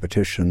of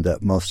competition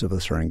that most of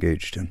us are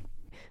engaged in.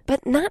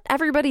 But not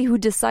everybody who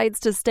decides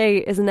to stay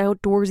is an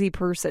outdoorsy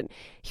person.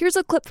 Here's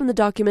a clip from the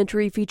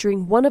documentary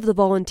featuring one of the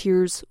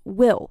volunteers,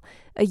 Will,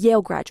 a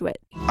Yale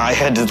graduate. I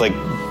had to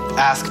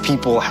ask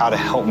people how to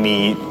help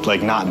me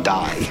not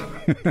die.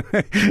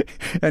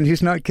 And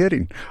he's not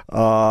kidding.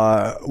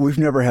 We've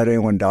never had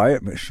anyone die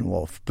at Mission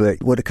Wolf,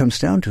 but what it comes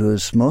down to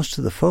is most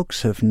of the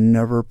folks have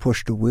never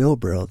pushed a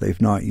wheelbarrow.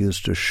 They've not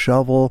used a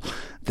shovel.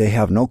 They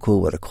have no clue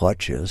what a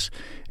clutch is.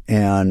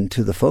 And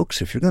to the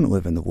folks, if you're going to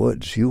live in the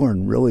woods, you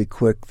learn really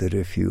quick that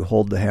if you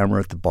hold the hammer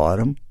at the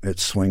bottom, it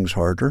swings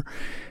harder.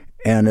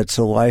 And it's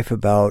a life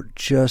about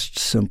just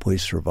simply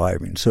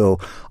surviving. So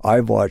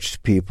I've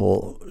watched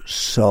people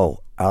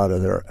so out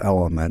of their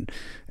element.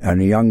 And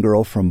a young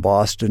girl from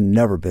Boston,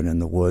 never been in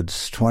the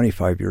woods,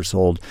 25 years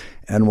old,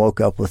 and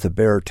woke up with a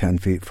bear 10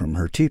 feet from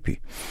her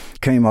teepee.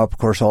 Came up, of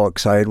course, all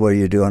excited. What are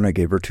you doing? I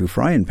gave her 2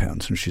 frying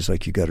pans. And she's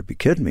like, you got to be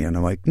kidding me. And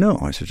I'm like, no.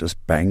 I said,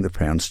 just bang the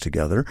pans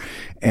together.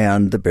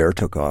 And the bear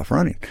took off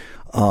running.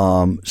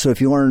 So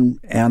if you learn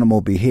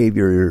animal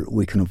behavior,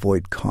 we can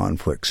avoid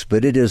conflicts.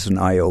 But it is an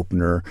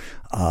eye-opener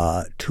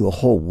to a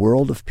whole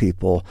world of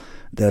people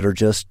that are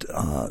just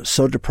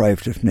so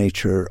deprived of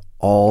nature.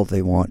 All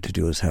they want to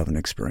do is have an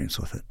experience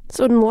with it.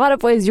 So in a lot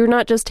of ways, you're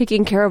not just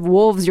taking care of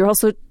wolves, you're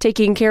also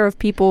taking care of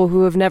people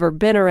who have never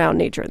been around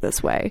nature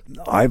this way.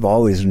 I've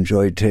always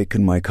enjoyed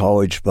taking my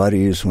college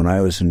buddies when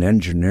I was in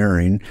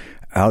engineering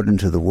out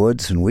into the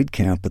woods, and we'd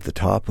camp at the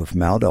top of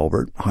Mount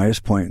Elbert,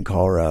 highest point in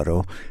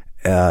Colorado,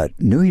 at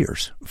New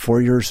Year's,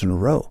 4 years in a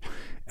row.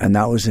 And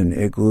that was in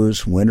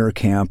igloos, winter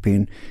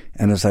camping.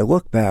 And as I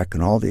look back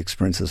on all the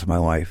experiences of my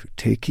life,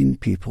 taking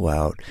people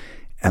out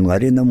and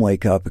letting them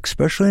wake up,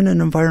 especially in an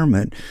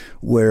environment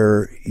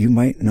where you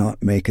might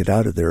not make it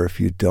out of there if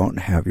you don't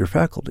have your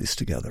faculties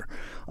together.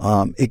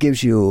 It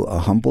gives you a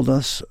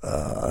humbleness,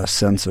 a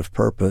sense of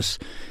purpose,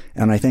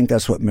 and I think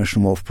that's what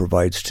Mission Wolf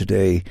provides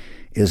today,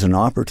 is an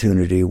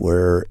opportunity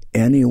where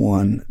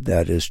anyone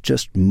that is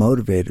just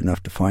motivated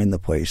enough to find the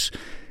place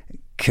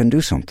can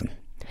do something.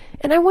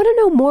 And I want to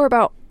know more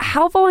about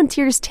how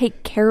volunteers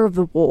take care of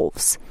the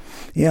wolves.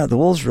 Yeah, the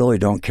wolves really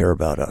don't care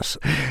about us.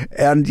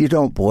 And you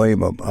don't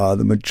blame them.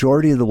 The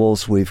majority of the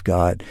wolves we've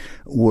got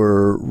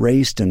were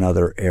raised in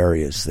other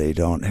areas. They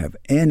don't have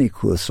any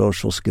clue of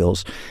social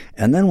skills.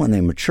 And then when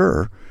they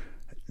mature,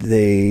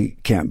 they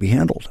can't be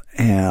handled.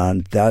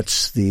 And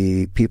that's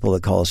the people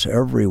that call us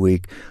every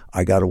week.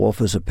 I got a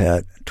wolf as a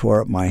pet,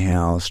 tore up my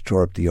house,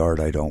 tore up the yard.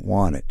 I don't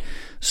want it.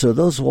 So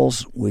those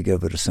wolves, we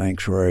give it a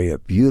sanctuary, a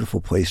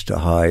beautiful place to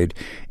hide.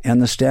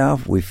 And the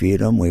staff, we feed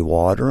them, we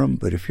water them.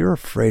 But if you're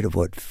afraid of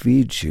what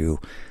feeds you,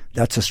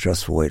 that's a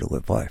stressful way to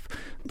live life.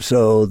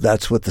 So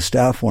that's what the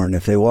staff learn.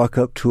 If they walk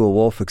up to a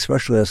wolf,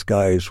 especially us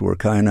guys, we're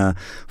kind of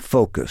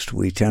focused.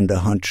 We tend to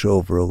hunch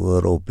over a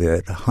little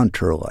bit,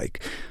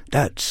 hunter-like.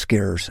 That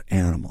scares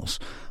animals.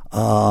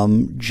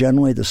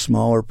 Generally, the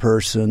smaller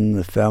person,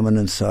 the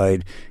feminine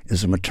side,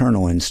 is a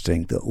maternal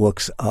instinct that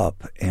looks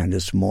up and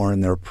is more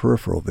in their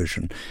peripheral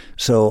vision.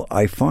 So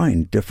I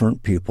find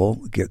different people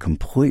get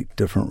complete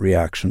different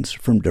reactions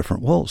from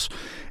different wolves.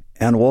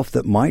 And a wolf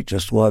that might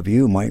just love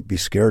you might be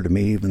scared of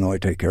me, even though I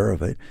take care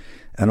of it.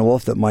 And a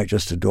wolf that might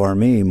just adore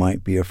me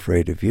might be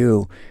afraid of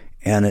you.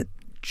 And it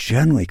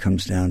generally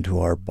comes down to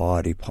our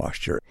body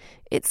posture.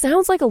 It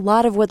sounds like a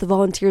lot of what the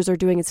volunteers are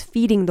doing is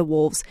feeding the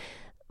wolves.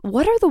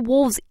 What are the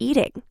wolves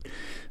eating?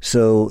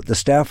 So the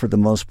staff, for the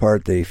most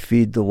part, they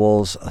feed the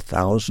wolves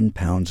 1,000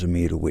 pounds of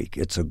meat a week.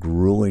 It's a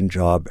grueling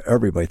job.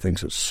 Everybody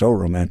thinks it's so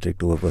romantic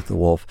to live with the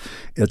wolf.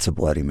 It's a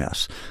bloody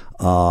mess.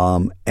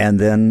 And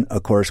then,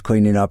 of course,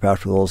 cleaning up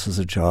after the wolves is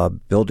a job.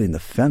 Building the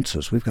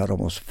fences. We've got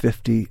almost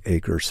 50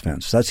 acres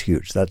fence. That's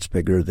huge. That's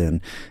bigger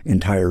than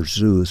entire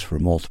zoos for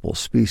multiple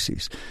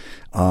species.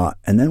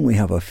 And then we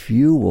have a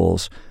few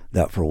wolves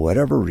that, for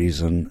whatever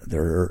reason,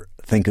 they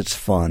think it's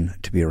fun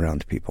to be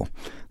around people.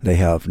 They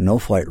have no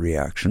flight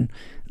reaction.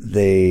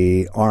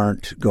 They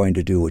aren't going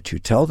to do what you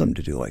tell them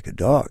to do, like a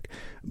dog.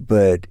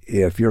 But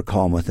if you're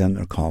calm with them,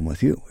 they're calm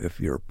with you. If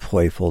you're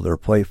playful, they're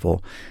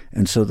playful.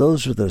 And so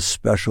those are the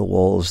special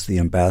wolves, the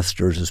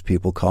ambassadors, as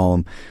people call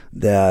them,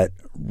 that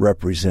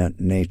represent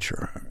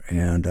nature.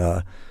 And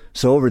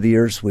so over the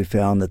years, we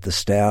found that the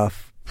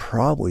staff,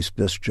 probably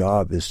best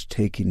job is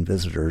taking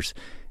visitors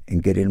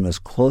and getting them as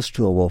close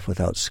to a wolf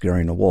without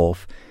scaring a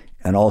wolf,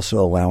 and also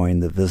allowing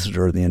the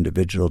visitor or the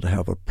individual to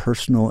have a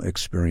personal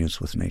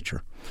experience with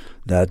nature.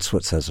 That's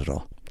what says it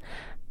all.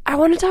 I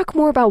want to talk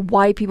more about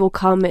why people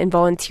come and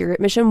volunteer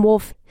at Mission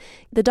Wolf.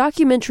 The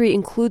documentary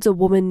includes a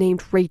woman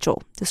named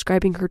Rachel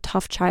describing her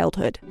tough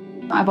childhood.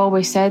 I've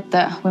always said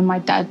that when my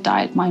dad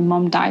died, my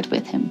mum died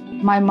with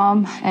him. My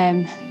mum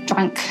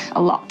drank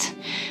a lot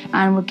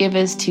and would give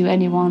us to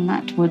anyone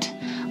that would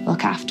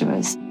look after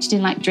us. She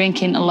didn't like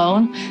drinking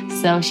alone,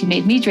 so she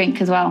made me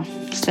drink as well.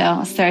 So I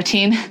was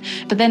 13.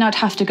 But then I'd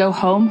have to go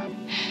home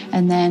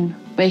and then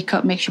wake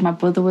up, make sure my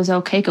brother was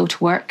okay, go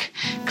to work,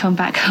 come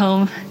back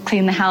home,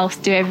 clean the house,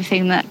 do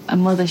everything that a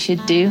mother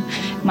should do.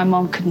 My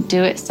mum couldn't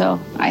do it, so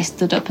I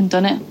stood up and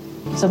done it.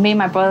 So me and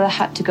my brother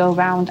had to go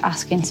around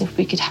asking us if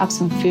we could have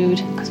some food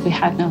because we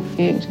had no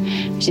food,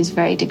 which is a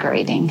very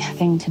degrading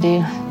thing to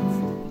do.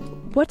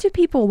 What do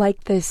people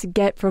like this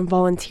get from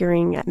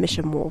volunteering at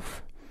Mission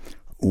Wolf?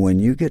 When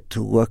you get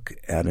to look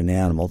at an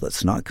animal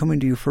that's not coming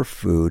to you for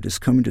food, is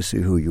coming to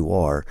see who you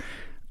are,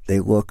 they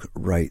look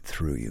right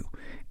through you.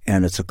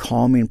 And it's a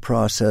calming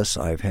process.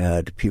 I've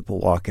had people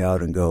walk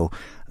out and go,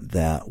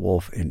 that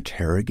wolf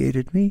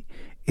interrogated me.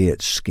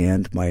 It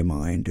scanned my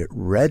mind. It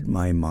read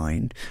my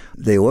mind.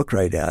 They look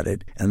right at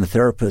it. And the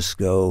therapists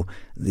go,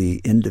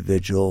 the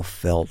individual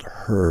felt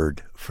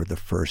heard for the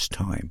first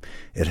time.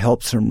 It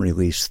helps them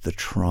release the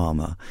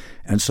trauma.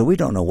 And so we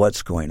don't know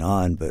what's going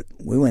on, but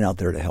we went out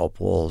there to help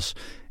wolves.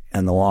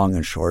 And the long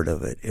and short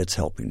of it, it's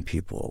helping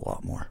people a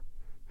lot more.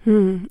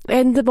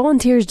 And the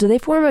volunteers, do they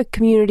form a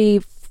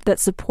community that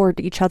support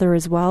each other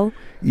as well?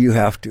 You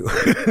have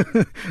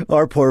to.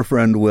 Our poor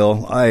friend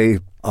Will, I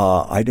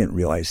didn't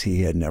realize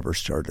he had never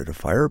started a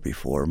fire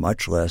before,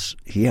 much less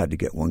he had to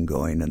get one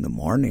going in the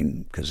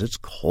morning because it's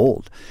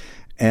cold.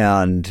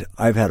 And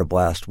I've had a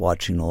blast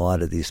watching a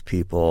lot of these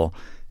people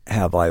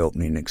have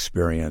eye-opening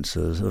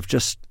experiences of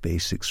just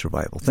basic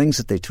survival. Things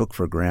that they took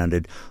for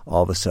granted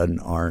all of a sudden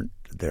aren't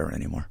there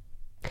anymore.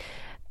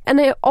 And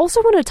I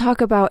also want to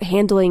talk about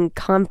handling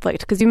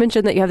conflict, because you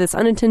mentioned that you have this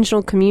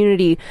unintentional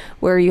community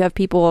where you have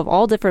people of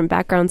all different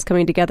backgrounds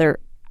coming together.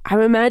 I'm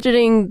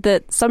imagining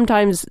that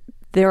sometimes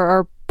there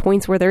are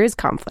points where there is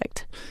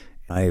conflict.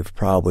 I've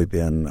probably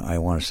been, I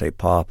want to say,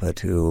 papa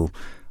to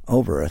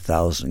over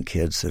 1,000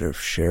 kids that have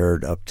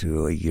shared up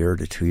to a year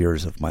to 2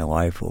 years of my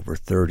life, over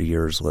 30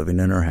 years living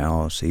in our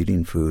house,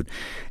 eating food.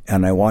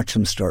 And I watch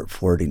them start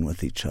flirting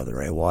with each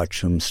other. I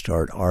watch them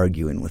start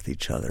arguing with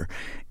each other.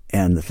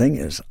 And the thing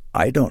is,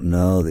 I don't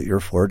know that you're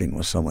flirting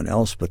with someone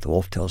else, but the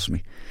wolf tells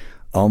me,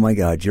 oh my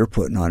God, you're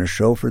putting on a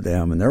show for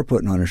them, and they're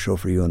putting on a show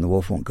for you, and the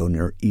wolf won't go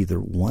near either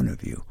one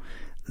of you.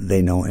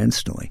 They know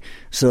instantly.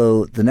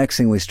 So the next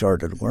thing we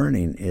started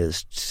learning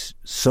is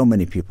so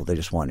many people, they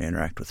just want to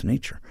interact with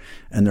nature.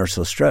 And they're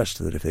so stressed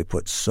that if they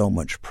put so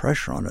much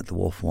pressure on it, the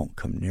wolf won't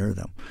come near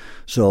them.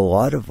 So a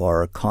lot of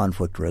our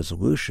conflict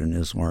resolution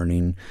is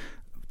learning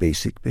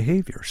basic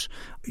behaviors.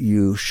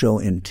 You show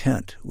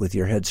intent with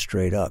your head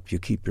straight up. You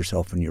keep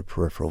yourself in your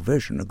peripheral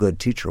vision. A good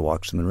teacher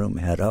walks in the room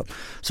head up.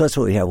 So that's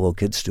what we have little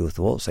kids do with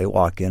the wolves. They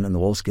walk in and the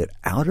wolves get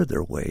out of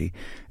their way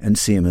and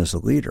see him as a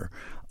leader.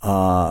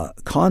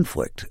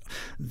 Conflict.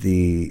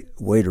 The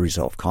way to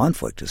resolve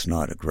conflict is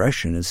not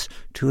aggression, it's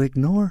to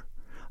ignore.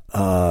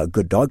 A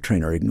good dog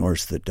trainer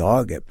ignores the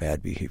dog at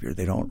bad behavior.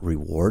 They don't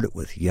reward it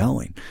with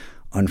yelling.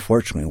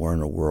 Unfortunately, we're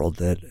in a world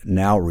that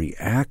now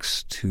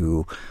reacts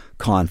to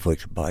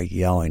conflict by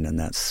yelling, and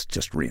that's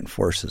just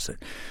reinforces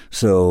it.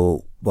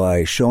 So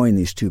by showing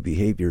these two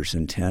behaviors,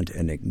 intent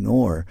and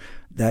ignore,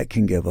 that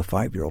can give a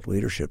 5-year-old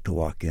leadership to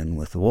walk in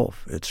with the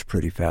wolf. It's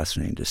pretty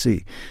fascinating to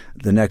see.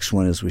 The next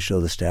one is we show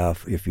the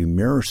staff, if you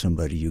mirror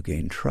somebody, you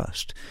gain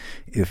trust.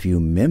 If you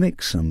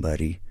mimic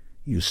somebody,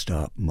 you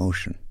stop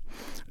motion.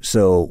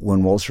 So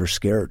when wolves are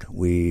scared,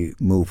 we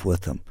move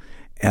with them.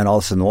 And all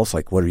of a sudden the wolf's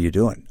like, what are you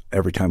doing?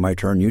 Every time I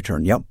turn, you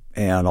turn. Yep.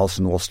 And all of a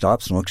sudden the wolf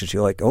stops and looks at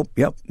you like, oh,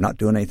 yep, not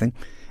doing anything.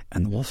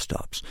 And the wolf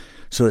stops.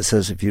 So it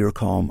says, if you're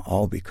calm,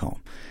 I'll be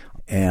calm.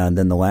 And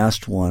then the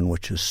last one,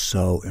 which is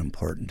so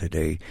important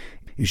today,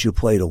 is you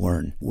play to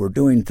learn. We're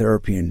doing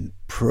therapy and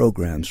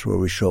programs where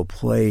we show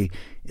play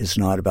is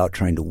not about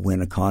trying to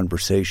win a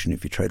conversation.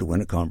 If you try to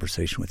win a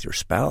conversation with your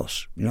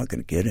spouse, you're not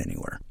going to get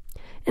anywhere.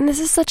 And this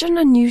is such an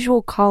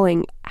unusual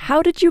calling.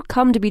 How did you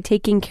come to be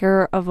taking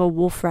care of a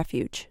wolf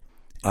refuge?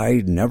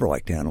 I never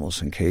liked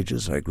animals in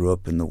cages. I grew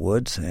up in the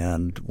woods,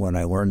 and when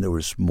I learned there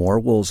was more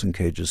wolves in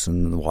cages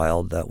than in the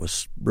wild, that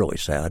was really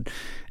sad.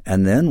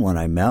 And then when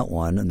I met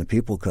one and the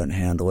people couldn't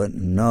handle it,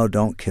 no,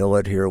 don't kill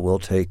it, here, we'll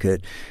take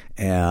it,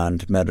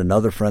 and met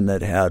another friend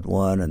that had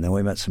one, and then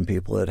we met some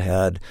people that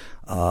had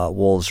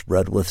wolves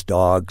bred with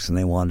dogs, and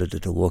they wanted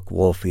it to look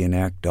wolfy and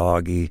act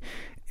doggy.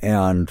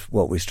 And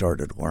what we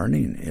started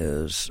learning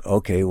is,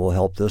 okay, we'll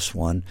help this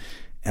one.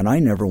 And I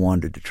never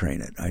wanted to train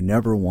it. I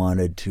never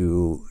wanted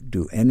to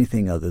do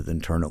anything other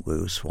than turn it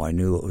loose. Well, I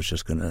knew it was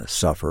just going to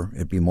suffer.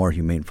 It'd be more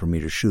humane for me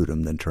to shoot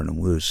them than turn them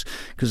loose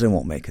because they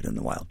won't make it in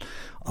the wild.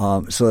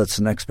 So that's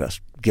the next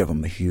best, give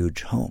them a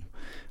huge home.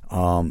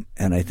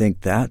 And I think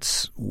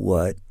that's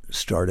what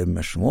started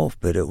Mission Wolf,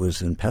 but it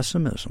was in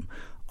pessimism.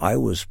 I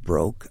was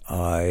broke.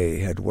 I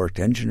had worked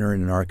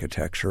engineering and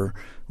architecture,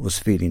 was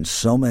feeding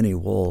so many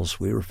wolves.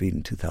 We were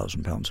feeding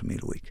 2,000 pounds of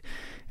meat a week.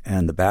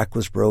 And the back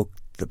was broke.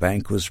 The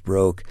bank was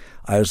broke.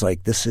 I was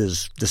like, this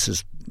is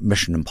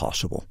mission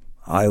impossible.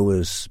 I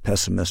was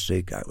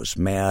pessimistic. I was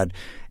mad.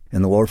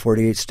 In the lower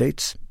 48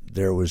 states,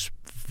 there was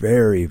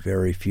very,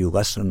 very few,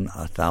 less than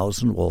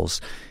 1,000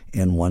 wolves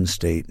in one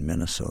state,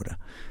 Minnesota.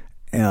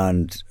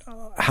 And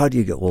how do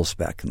you get wolves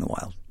back in the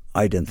wild?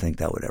 I didn't think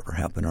that would ever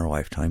happen in our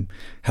lifetime.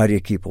 How do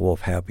you keep a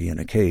wolf happy in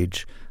a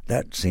cage?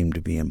 That seemed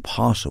to be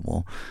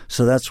impossible.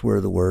 So that's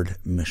where the word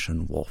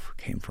Mission Wolf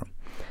came from.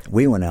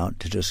 We went out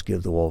to just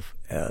give the wolf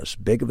as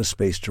big of a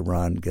space to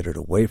run, get it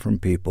away from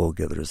people,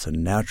 give it as a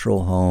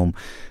natural home,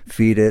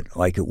 feed it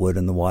like it would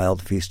in the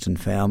wild, feast and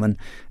famine.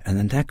 And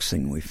the next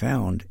thing we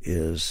found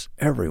is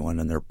everyone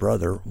and their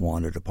brother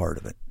wanted a part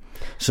of it.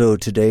 So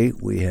today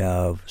we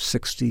have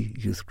 60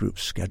 youth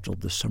groups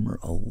scheduled this summer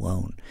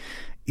alone.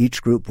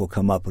 Each group will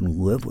come up and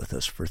live with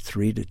us for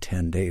 3 to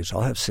 10 days.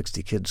 I'll have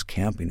 60 kids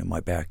camping in my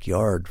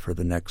backyard for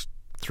the next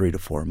 3 to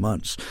 4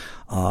 months.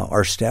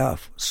 Our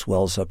staff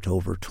swells up to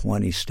over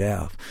 20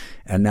 staff,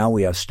 and now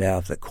we have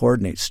staff that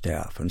coordinate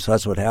staff. And so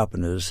that's what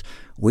happened is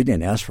we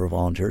didn't ask for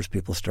volunteers.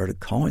 People started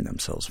calling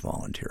themselves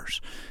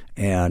volunteers.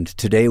 And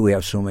today we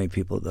have so many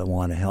people that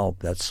want to help.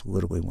 That's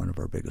literally one of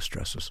our biggest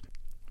stresses.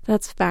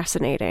 That's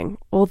fascinating.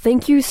 Well,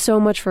 thank you so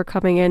much for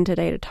coming in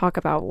today to talk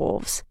about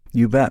wolves.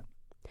 You bet.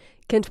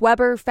 Kent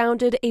Weber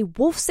founded a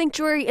wolf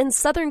sanctuary in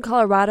southern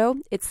Colorado.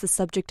 It's the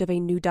subject of a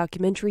new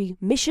documentary,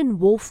 Mission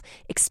Wolf,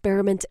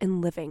 Experiment and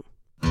Living.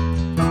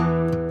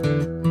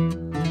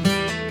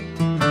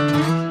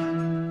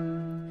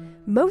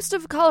 Most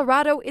of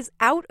Colorado is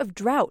out of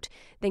drought,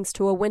 thanks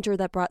to a winter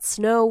that brought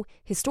snow,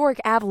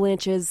 historic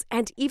avalanches,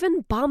 and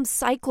even bomb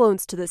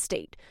cyclones to the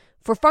state.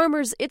 For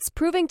farmers, it's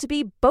proving to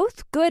be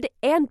both good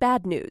and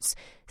bad news.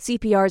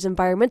 CPR's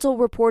environmental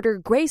reporter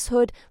Grace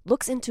Hood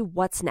looks into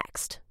what's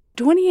next.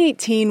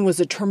 2018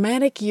 was a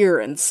traumatic year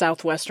in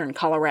southwestern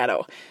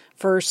Colorado.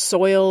 First,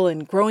 soil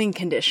and growing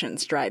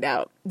conditions dried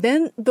out.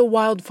 Then the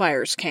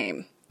wildfires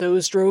came.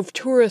 Those drove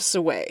tourists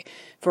away.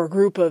 For a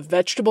group of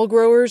vegetable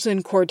growers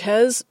in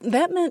Cortez,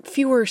 that meant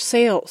fewer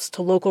sales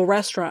to local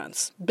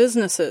restaurants,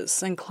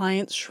 businesses, and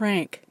clients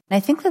shrank. I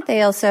think that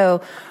they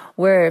also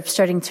were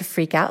starting to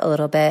freak out a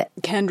little bit.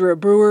 Kendra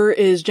Brewer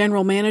is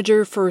general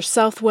manager for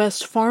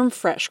Southwest Farm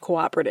Fresh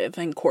Cooperative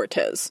in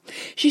Cortez.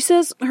 She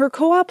says her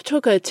co-op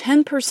took a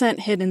 10%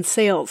 hit in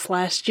sales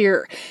last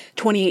year.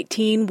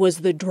 2018 was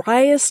the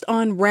driest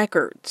on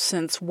record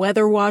since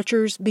weather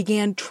watchers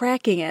began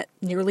tracking it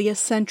nearly a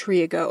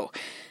century ago.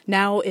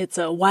 Now it's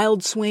a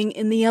wild swing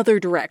in the other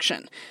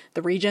direction.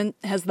 The region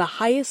has the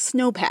highest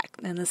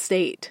snowpack in the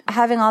state.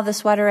 Having all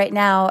this water right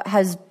now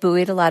has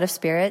buoyed a lot of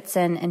spirits,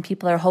 and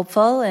people are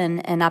hopeful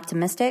and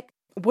optimistic.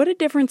 What a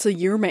difference a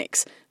year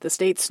makes. The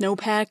state's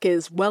snowpack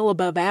is well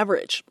above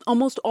average.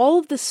 Almost all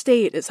of the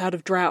state is out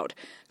of drought.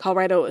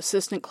 Colorado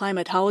assistant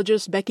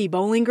climatologist Becky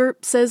Bollinger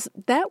says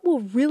that will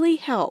really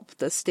help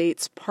the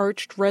state's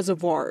parched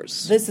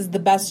reservoirs. This is the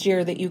best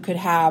year that you could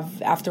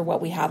have after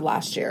what we had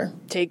last year.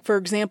 Take, for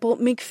example,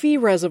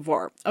 McPhee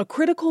Reservoir, a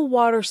critical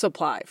water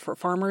supply for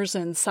farmers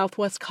in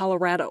southwest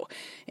Colorado.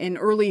 In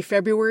early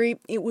February,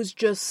 it was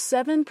just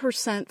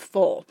 7%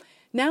 full.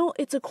 Now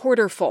it's a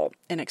quarter full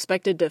and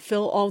expected to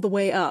fill all the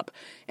way up.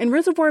 And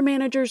reservoir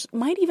managers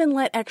might even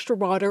let extra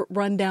water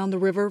run down the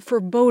river for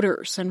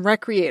boaters and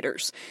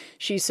recreators.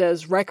 She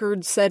says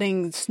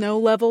record-setting snow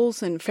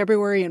levels in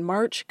February and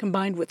March,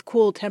 combined with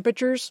cool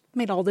temperatures,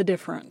 made all the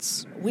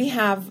difference. We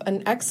have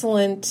an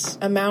excellent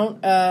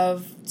amount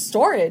of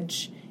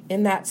storage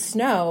in that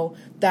snow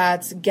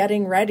that's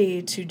getting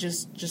ready to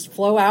just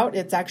flow out.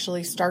 It's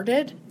actually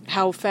started.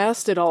 How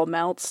fast it all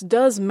melts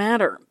does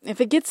matter. If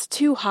it gets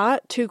too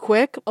hot too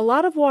quick, a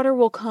lot of water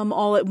will come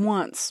all at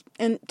once.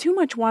 And too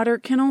much water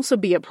can also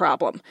be a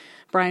problem.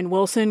 Brian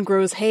Wilson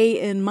grows hay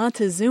in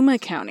Montezuma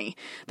County.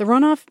 The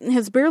runoff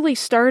has barely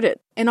started,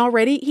 and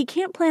already he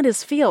can't plant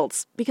his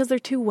fields because they're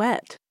too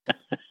wet.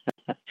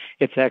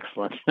 It's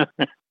excellent.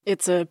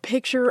 It's a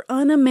picture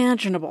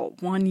unimaginable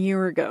 1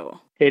 year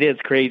ago. It is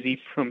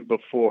crazy from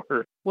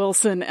before.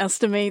 Wilson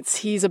estimates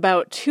he's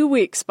about 2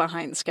 weeks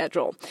behind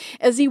schedule.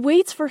 As he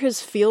waits for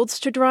his fields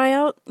to dry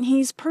out,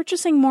 he's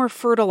purchasing more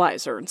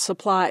fertilizer and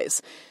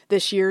supplies.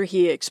 This year,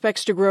 he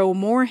expects to grow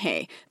more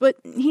hay, but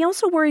he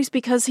also worries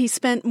because he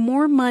spent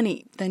more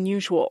money than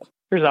usual.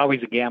 There's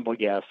always a gamble,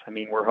 yes. I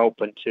mean, we're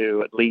hoping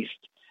to at least,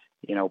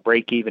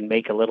 break even,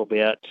 make a little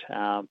bit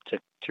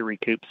to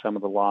recoup some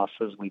of the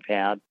losses we've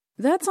had.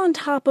 That's on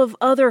top of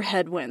other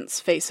headwinds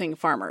facing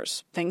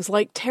farmers, things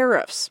like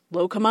tariffs,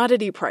 low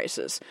commodity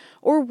prices,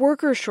 or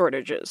worker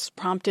shortages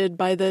prompted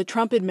by the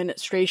Trump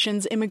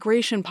administration's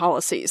immigration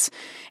policies.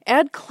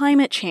 Add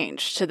climate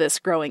change to this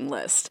growing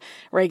list.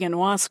 Reagan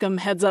Wascom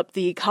heads up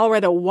the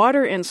Colorado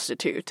Water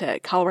Institute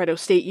at Colorado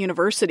State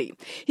University.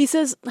 He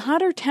says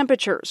hotter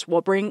temperatures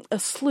will bring a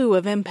slew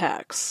of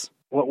impacts.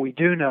 What we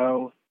do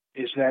know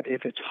is that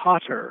if it's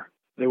hotter,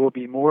 there will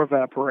be more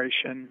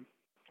evaporation,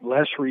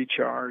 less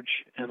recharge,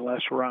 and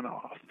less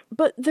runoff.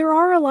 But there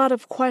are a lot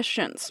of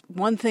questions.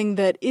 One thing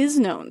that is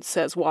known,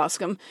 says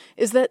Wascom,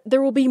 is that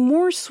there will be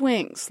more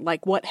swings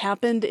like what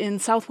happened in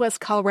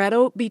southwest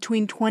Colorado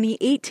between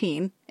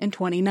 2018 and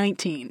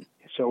 2019.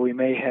 So we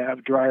may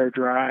have drier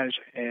dries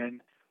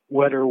and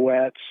wetter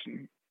wets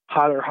and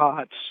hotter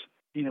hots.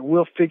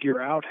 We'll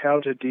figure out how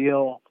to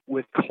deal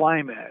with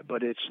climate,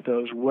 but it's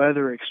those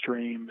weather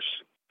extremes,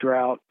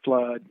 drought,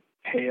 flood,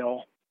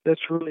 hail,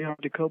 that's really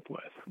hard to cope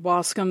with.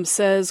 Wascom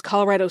says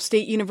Colorado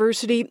State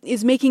University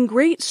is making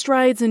great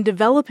strides in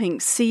developing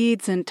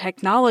seeds and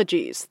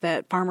technologies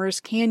that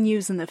farmers can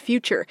use in the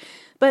future,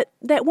 but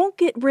that won't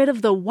get rid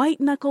of the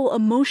white-knuckle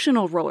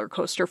emotional roller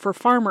coaster for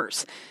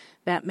farmers.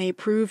 That may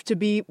prove to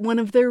be one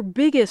of their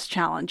biggest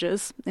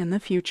challenges in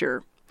the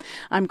future.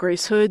 I'm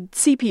Grace Hood,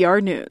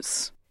 CPR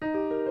News.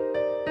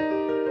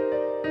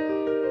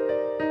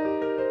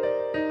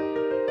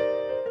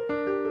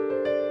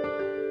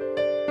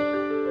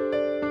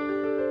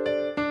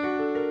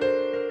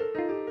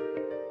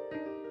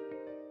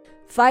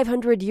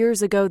 "500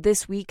 years ago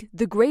this week,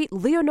 the great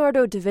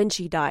Leonardo da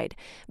Vinci died.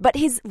 But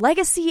his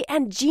legacy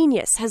and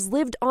genius has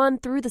lived on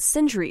through the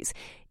centuries,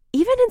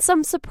 even in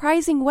some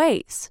surprising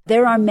ways.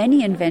 There are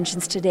many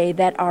inventions today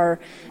that are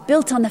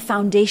built on the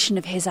foundation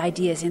of his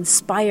ideas,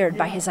 inspired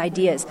by his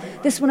ideas.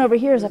 This one over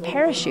here is a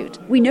parachute.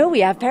 We know we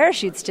have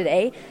parachutes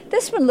today.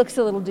 This one looks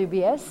a little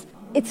dubious.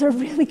 It's a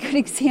really good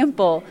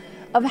example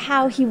of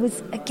how he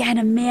was, again,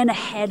 a man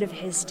ahead of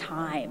his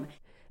time.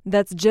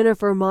 That's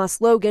Jennifer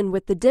Moss Logan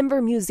with the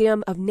Denver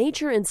Museum of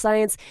Nature and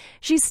Science.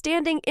 She's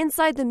standing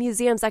inside the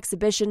museum's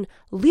exhibition,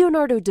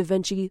 Leonardo da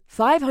Vinci,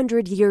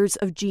 500 Years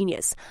of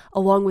Genius,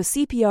 along with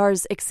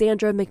CPR's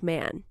Exandra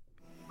McMahon.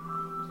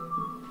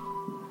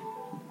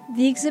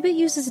 The exhibit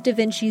uses Da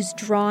Vinci's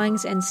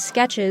drawings and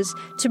sketches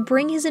to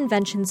bring his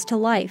inventions to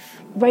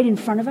life. Right in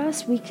front of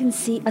us, we can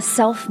see a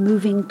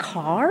self-moving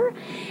car.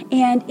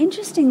 And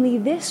interestingly,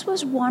 this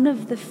was one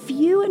of the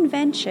few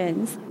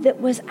inventions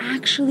that was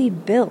actually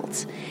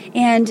built.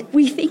 And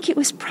we think it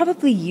was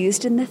probably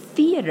used in the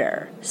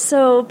theater.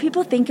 So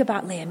people think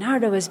about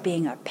Leonardo as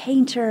being a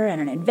painter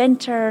and an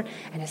inventor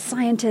and a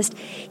scientist.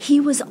 He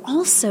was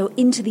also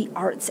into the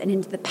arts and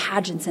into the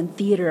pageants and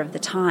theater of the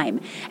time.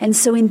 And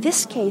so in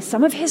this case,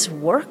 some of his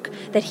work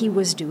that he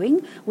was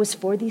doing was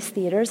for these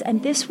theaters,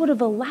 and this would have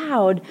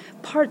allowed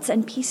parts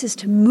and pieces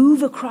to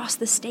move across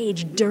the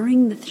stage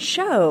during the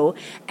show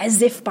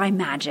as if by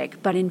magic,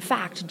 but in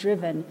fact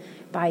driven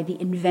by the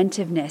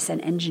inventiveness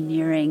and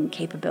engineering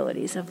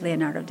capabilities of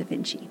Leonardo da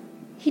Vinci.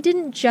 He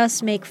didn't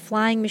just make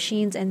flying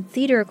machines and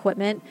theater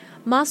equipment.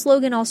 Moss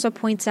Logan also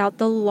points out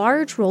the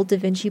large role Da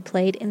Vinci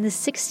played in the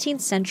 16th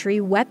century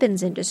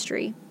weapons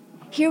industry.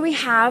 Here we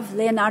have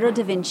Leonardo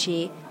da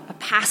Vinci, a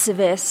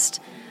pacifist,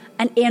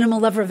 an animal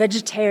lover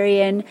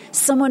vegetarian,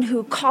 someone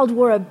who called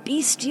war a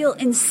bestial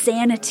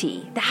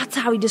insanity. That's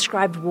how he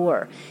described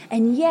war.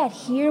 And yet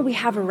here we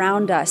have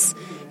around us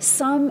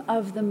some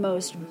of the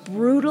most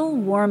brutal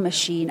war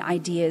machine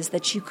ideas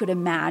that you could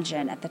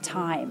imagine at the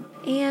time.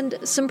 And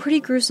some pretty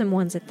gruesome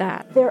ones at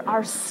that. There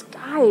are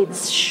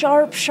scythes,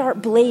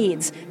 sharp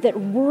blades that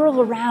whirl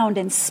around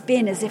and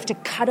spin as if to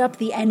cut up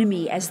the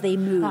enemy as they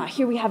move.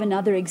 Here we have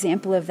another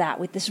example of that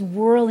with this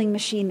whirling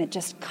machine that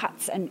just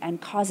cuts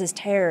and causes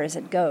terror as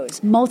it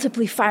goes.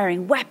 Multiply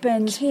firing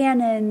weapons,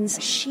 cannons,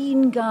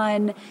 machine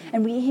gun,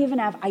 and we even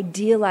have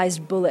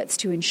idealized bullets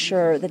to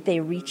ensure that they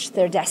reach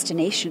their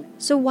destination.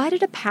 So why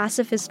did a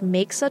pacifist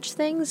make such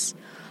things?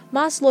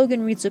 Moss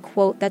Logan reads a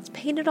quote that's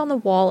painted on the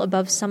wall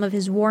above some of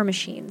his war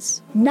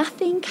machines.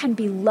 "Nothing can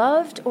be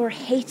loved or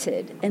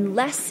hated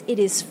unless it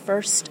is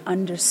first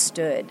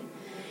understood."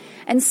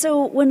 And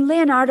so when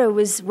Leonardo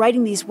was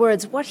writing these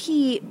words, what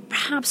he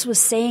perhaps was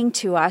saying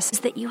to us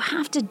is that you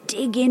have to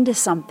dig into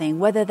something,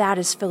 whether that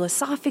is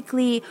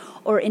philosophically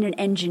or in an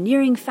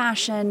engineering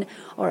fashion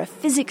or a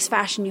physics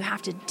fashion. You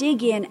have to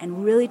dig in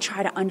and really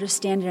try to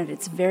understand it at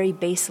its very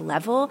base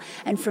level.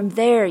 And from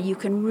there, you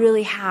can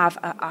really have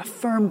a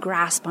firm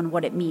grasp on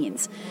what it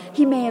means.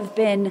 He may have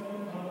been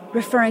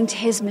referring to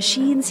his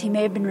machines. He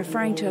may have been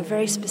referring to a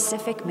very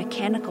specific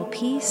mechanical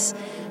piece.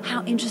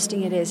 How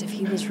interesting it is if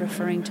he was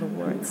referring to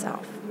war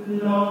itself.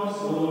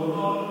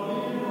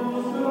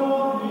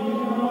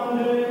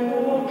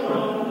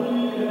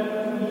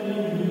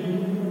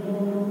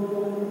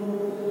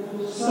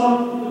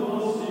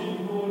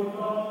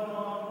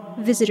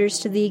 Visitors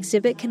to the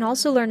exhibit can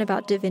also learn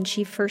about Da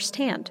Vinci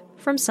firsthand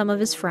from some of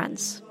his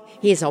friends.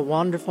 He's a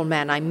wonderful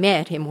man. I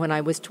met him when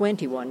I was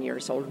 21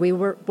 years old. We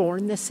were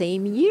born the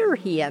same year,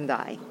 he and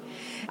I.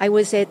 I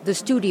was at the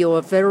studio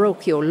of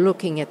Verrocchio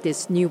looking at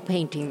this new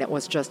painting that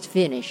was just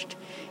finished,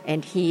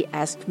 and he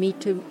asked me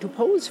to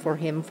pose for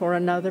him for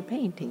another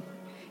painting.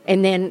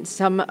 And then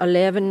some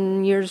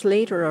 11 years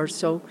later or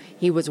so,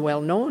 he was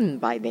well known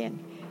by then.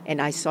 And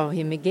I saw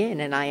him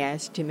again, and I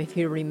asked him if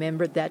he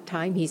remembered that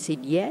time. He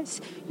said, "Yes,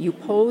 you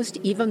posed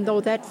even though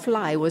that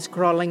fly was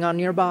crawling on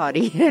your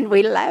body." And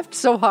we laughed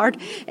so hard,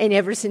 and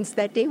ever since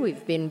that day,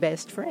 we've been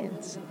best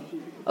friends.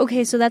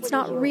 Okay, so that's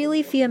not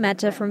really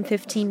Fiammetta from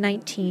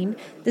 1519.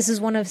 This is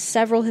one of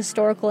several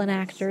historical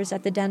enactors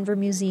at the Denver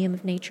Museum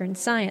of Nature and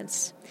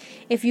Science.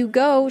 If you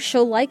go,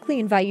 she'll likely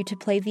invite you to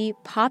play the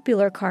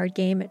popular card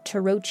game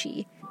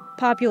Tarocchi.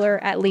 Popular,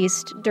 at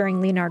least,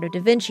 during Leonardo da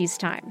Vinci's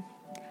time.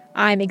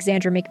 I'm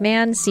Alexandra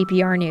McMahon,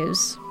 CPR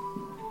News.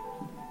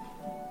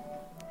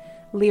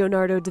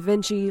 Leonardo da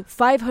Vinci,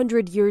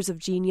 500 Years of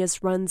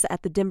Genius runs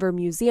at the Denver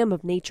Museum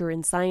of Nature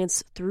and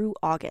Science through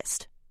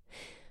August.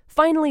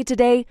 Finally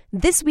today,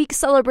 this week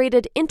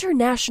celebrated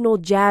International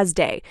Jazz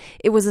Day.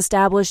 It was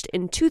established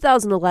in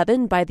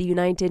 2011 by the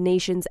United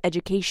Nations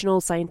Educational,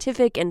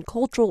 Scientific, and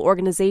Cultural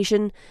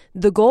Organization.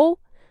 The goal?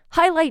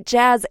 Highlight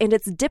jazz and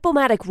its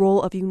diplomatic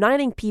role of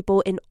uniting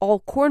people in all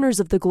corners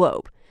of the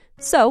globe.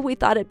 So we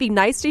thought it'd be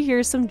nice to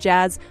hear some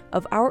jazz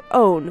of our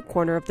own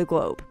corner of the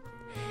globe.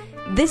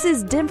 This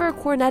is Denver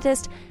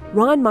cornetist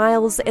Ron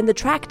Miles and the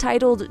track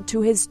titled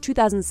to his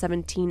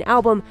 2017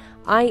 album,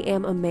 I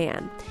Am a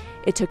Man.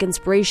 It took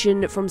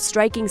inspiration from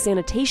striking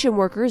sanitation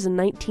workers in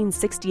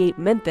 1968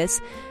 Memphis.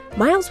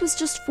 Miles was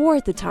just 4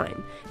 at the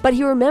time, but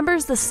he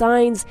remembers the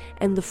signs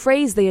and the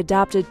phrase they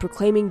adopted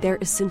proclaiming their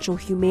essential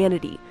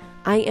humanity,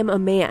 I am a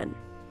man.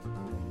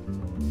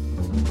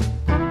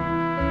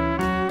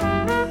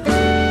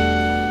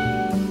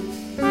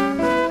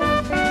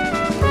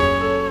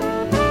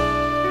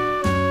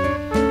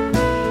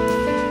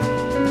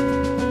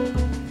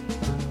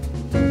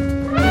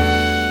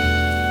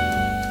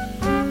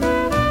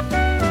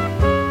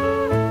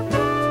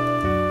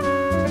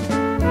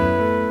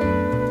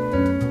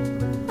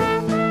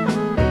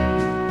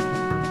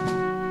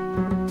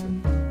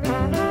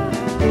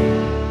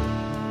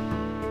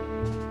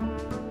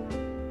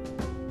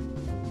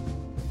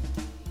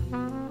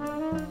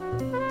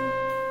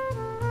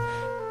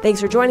 Thanks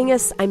for joining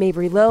us. I'm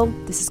Avery Lill.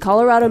 This is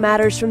Colorado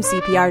Matters from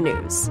CPR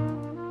News.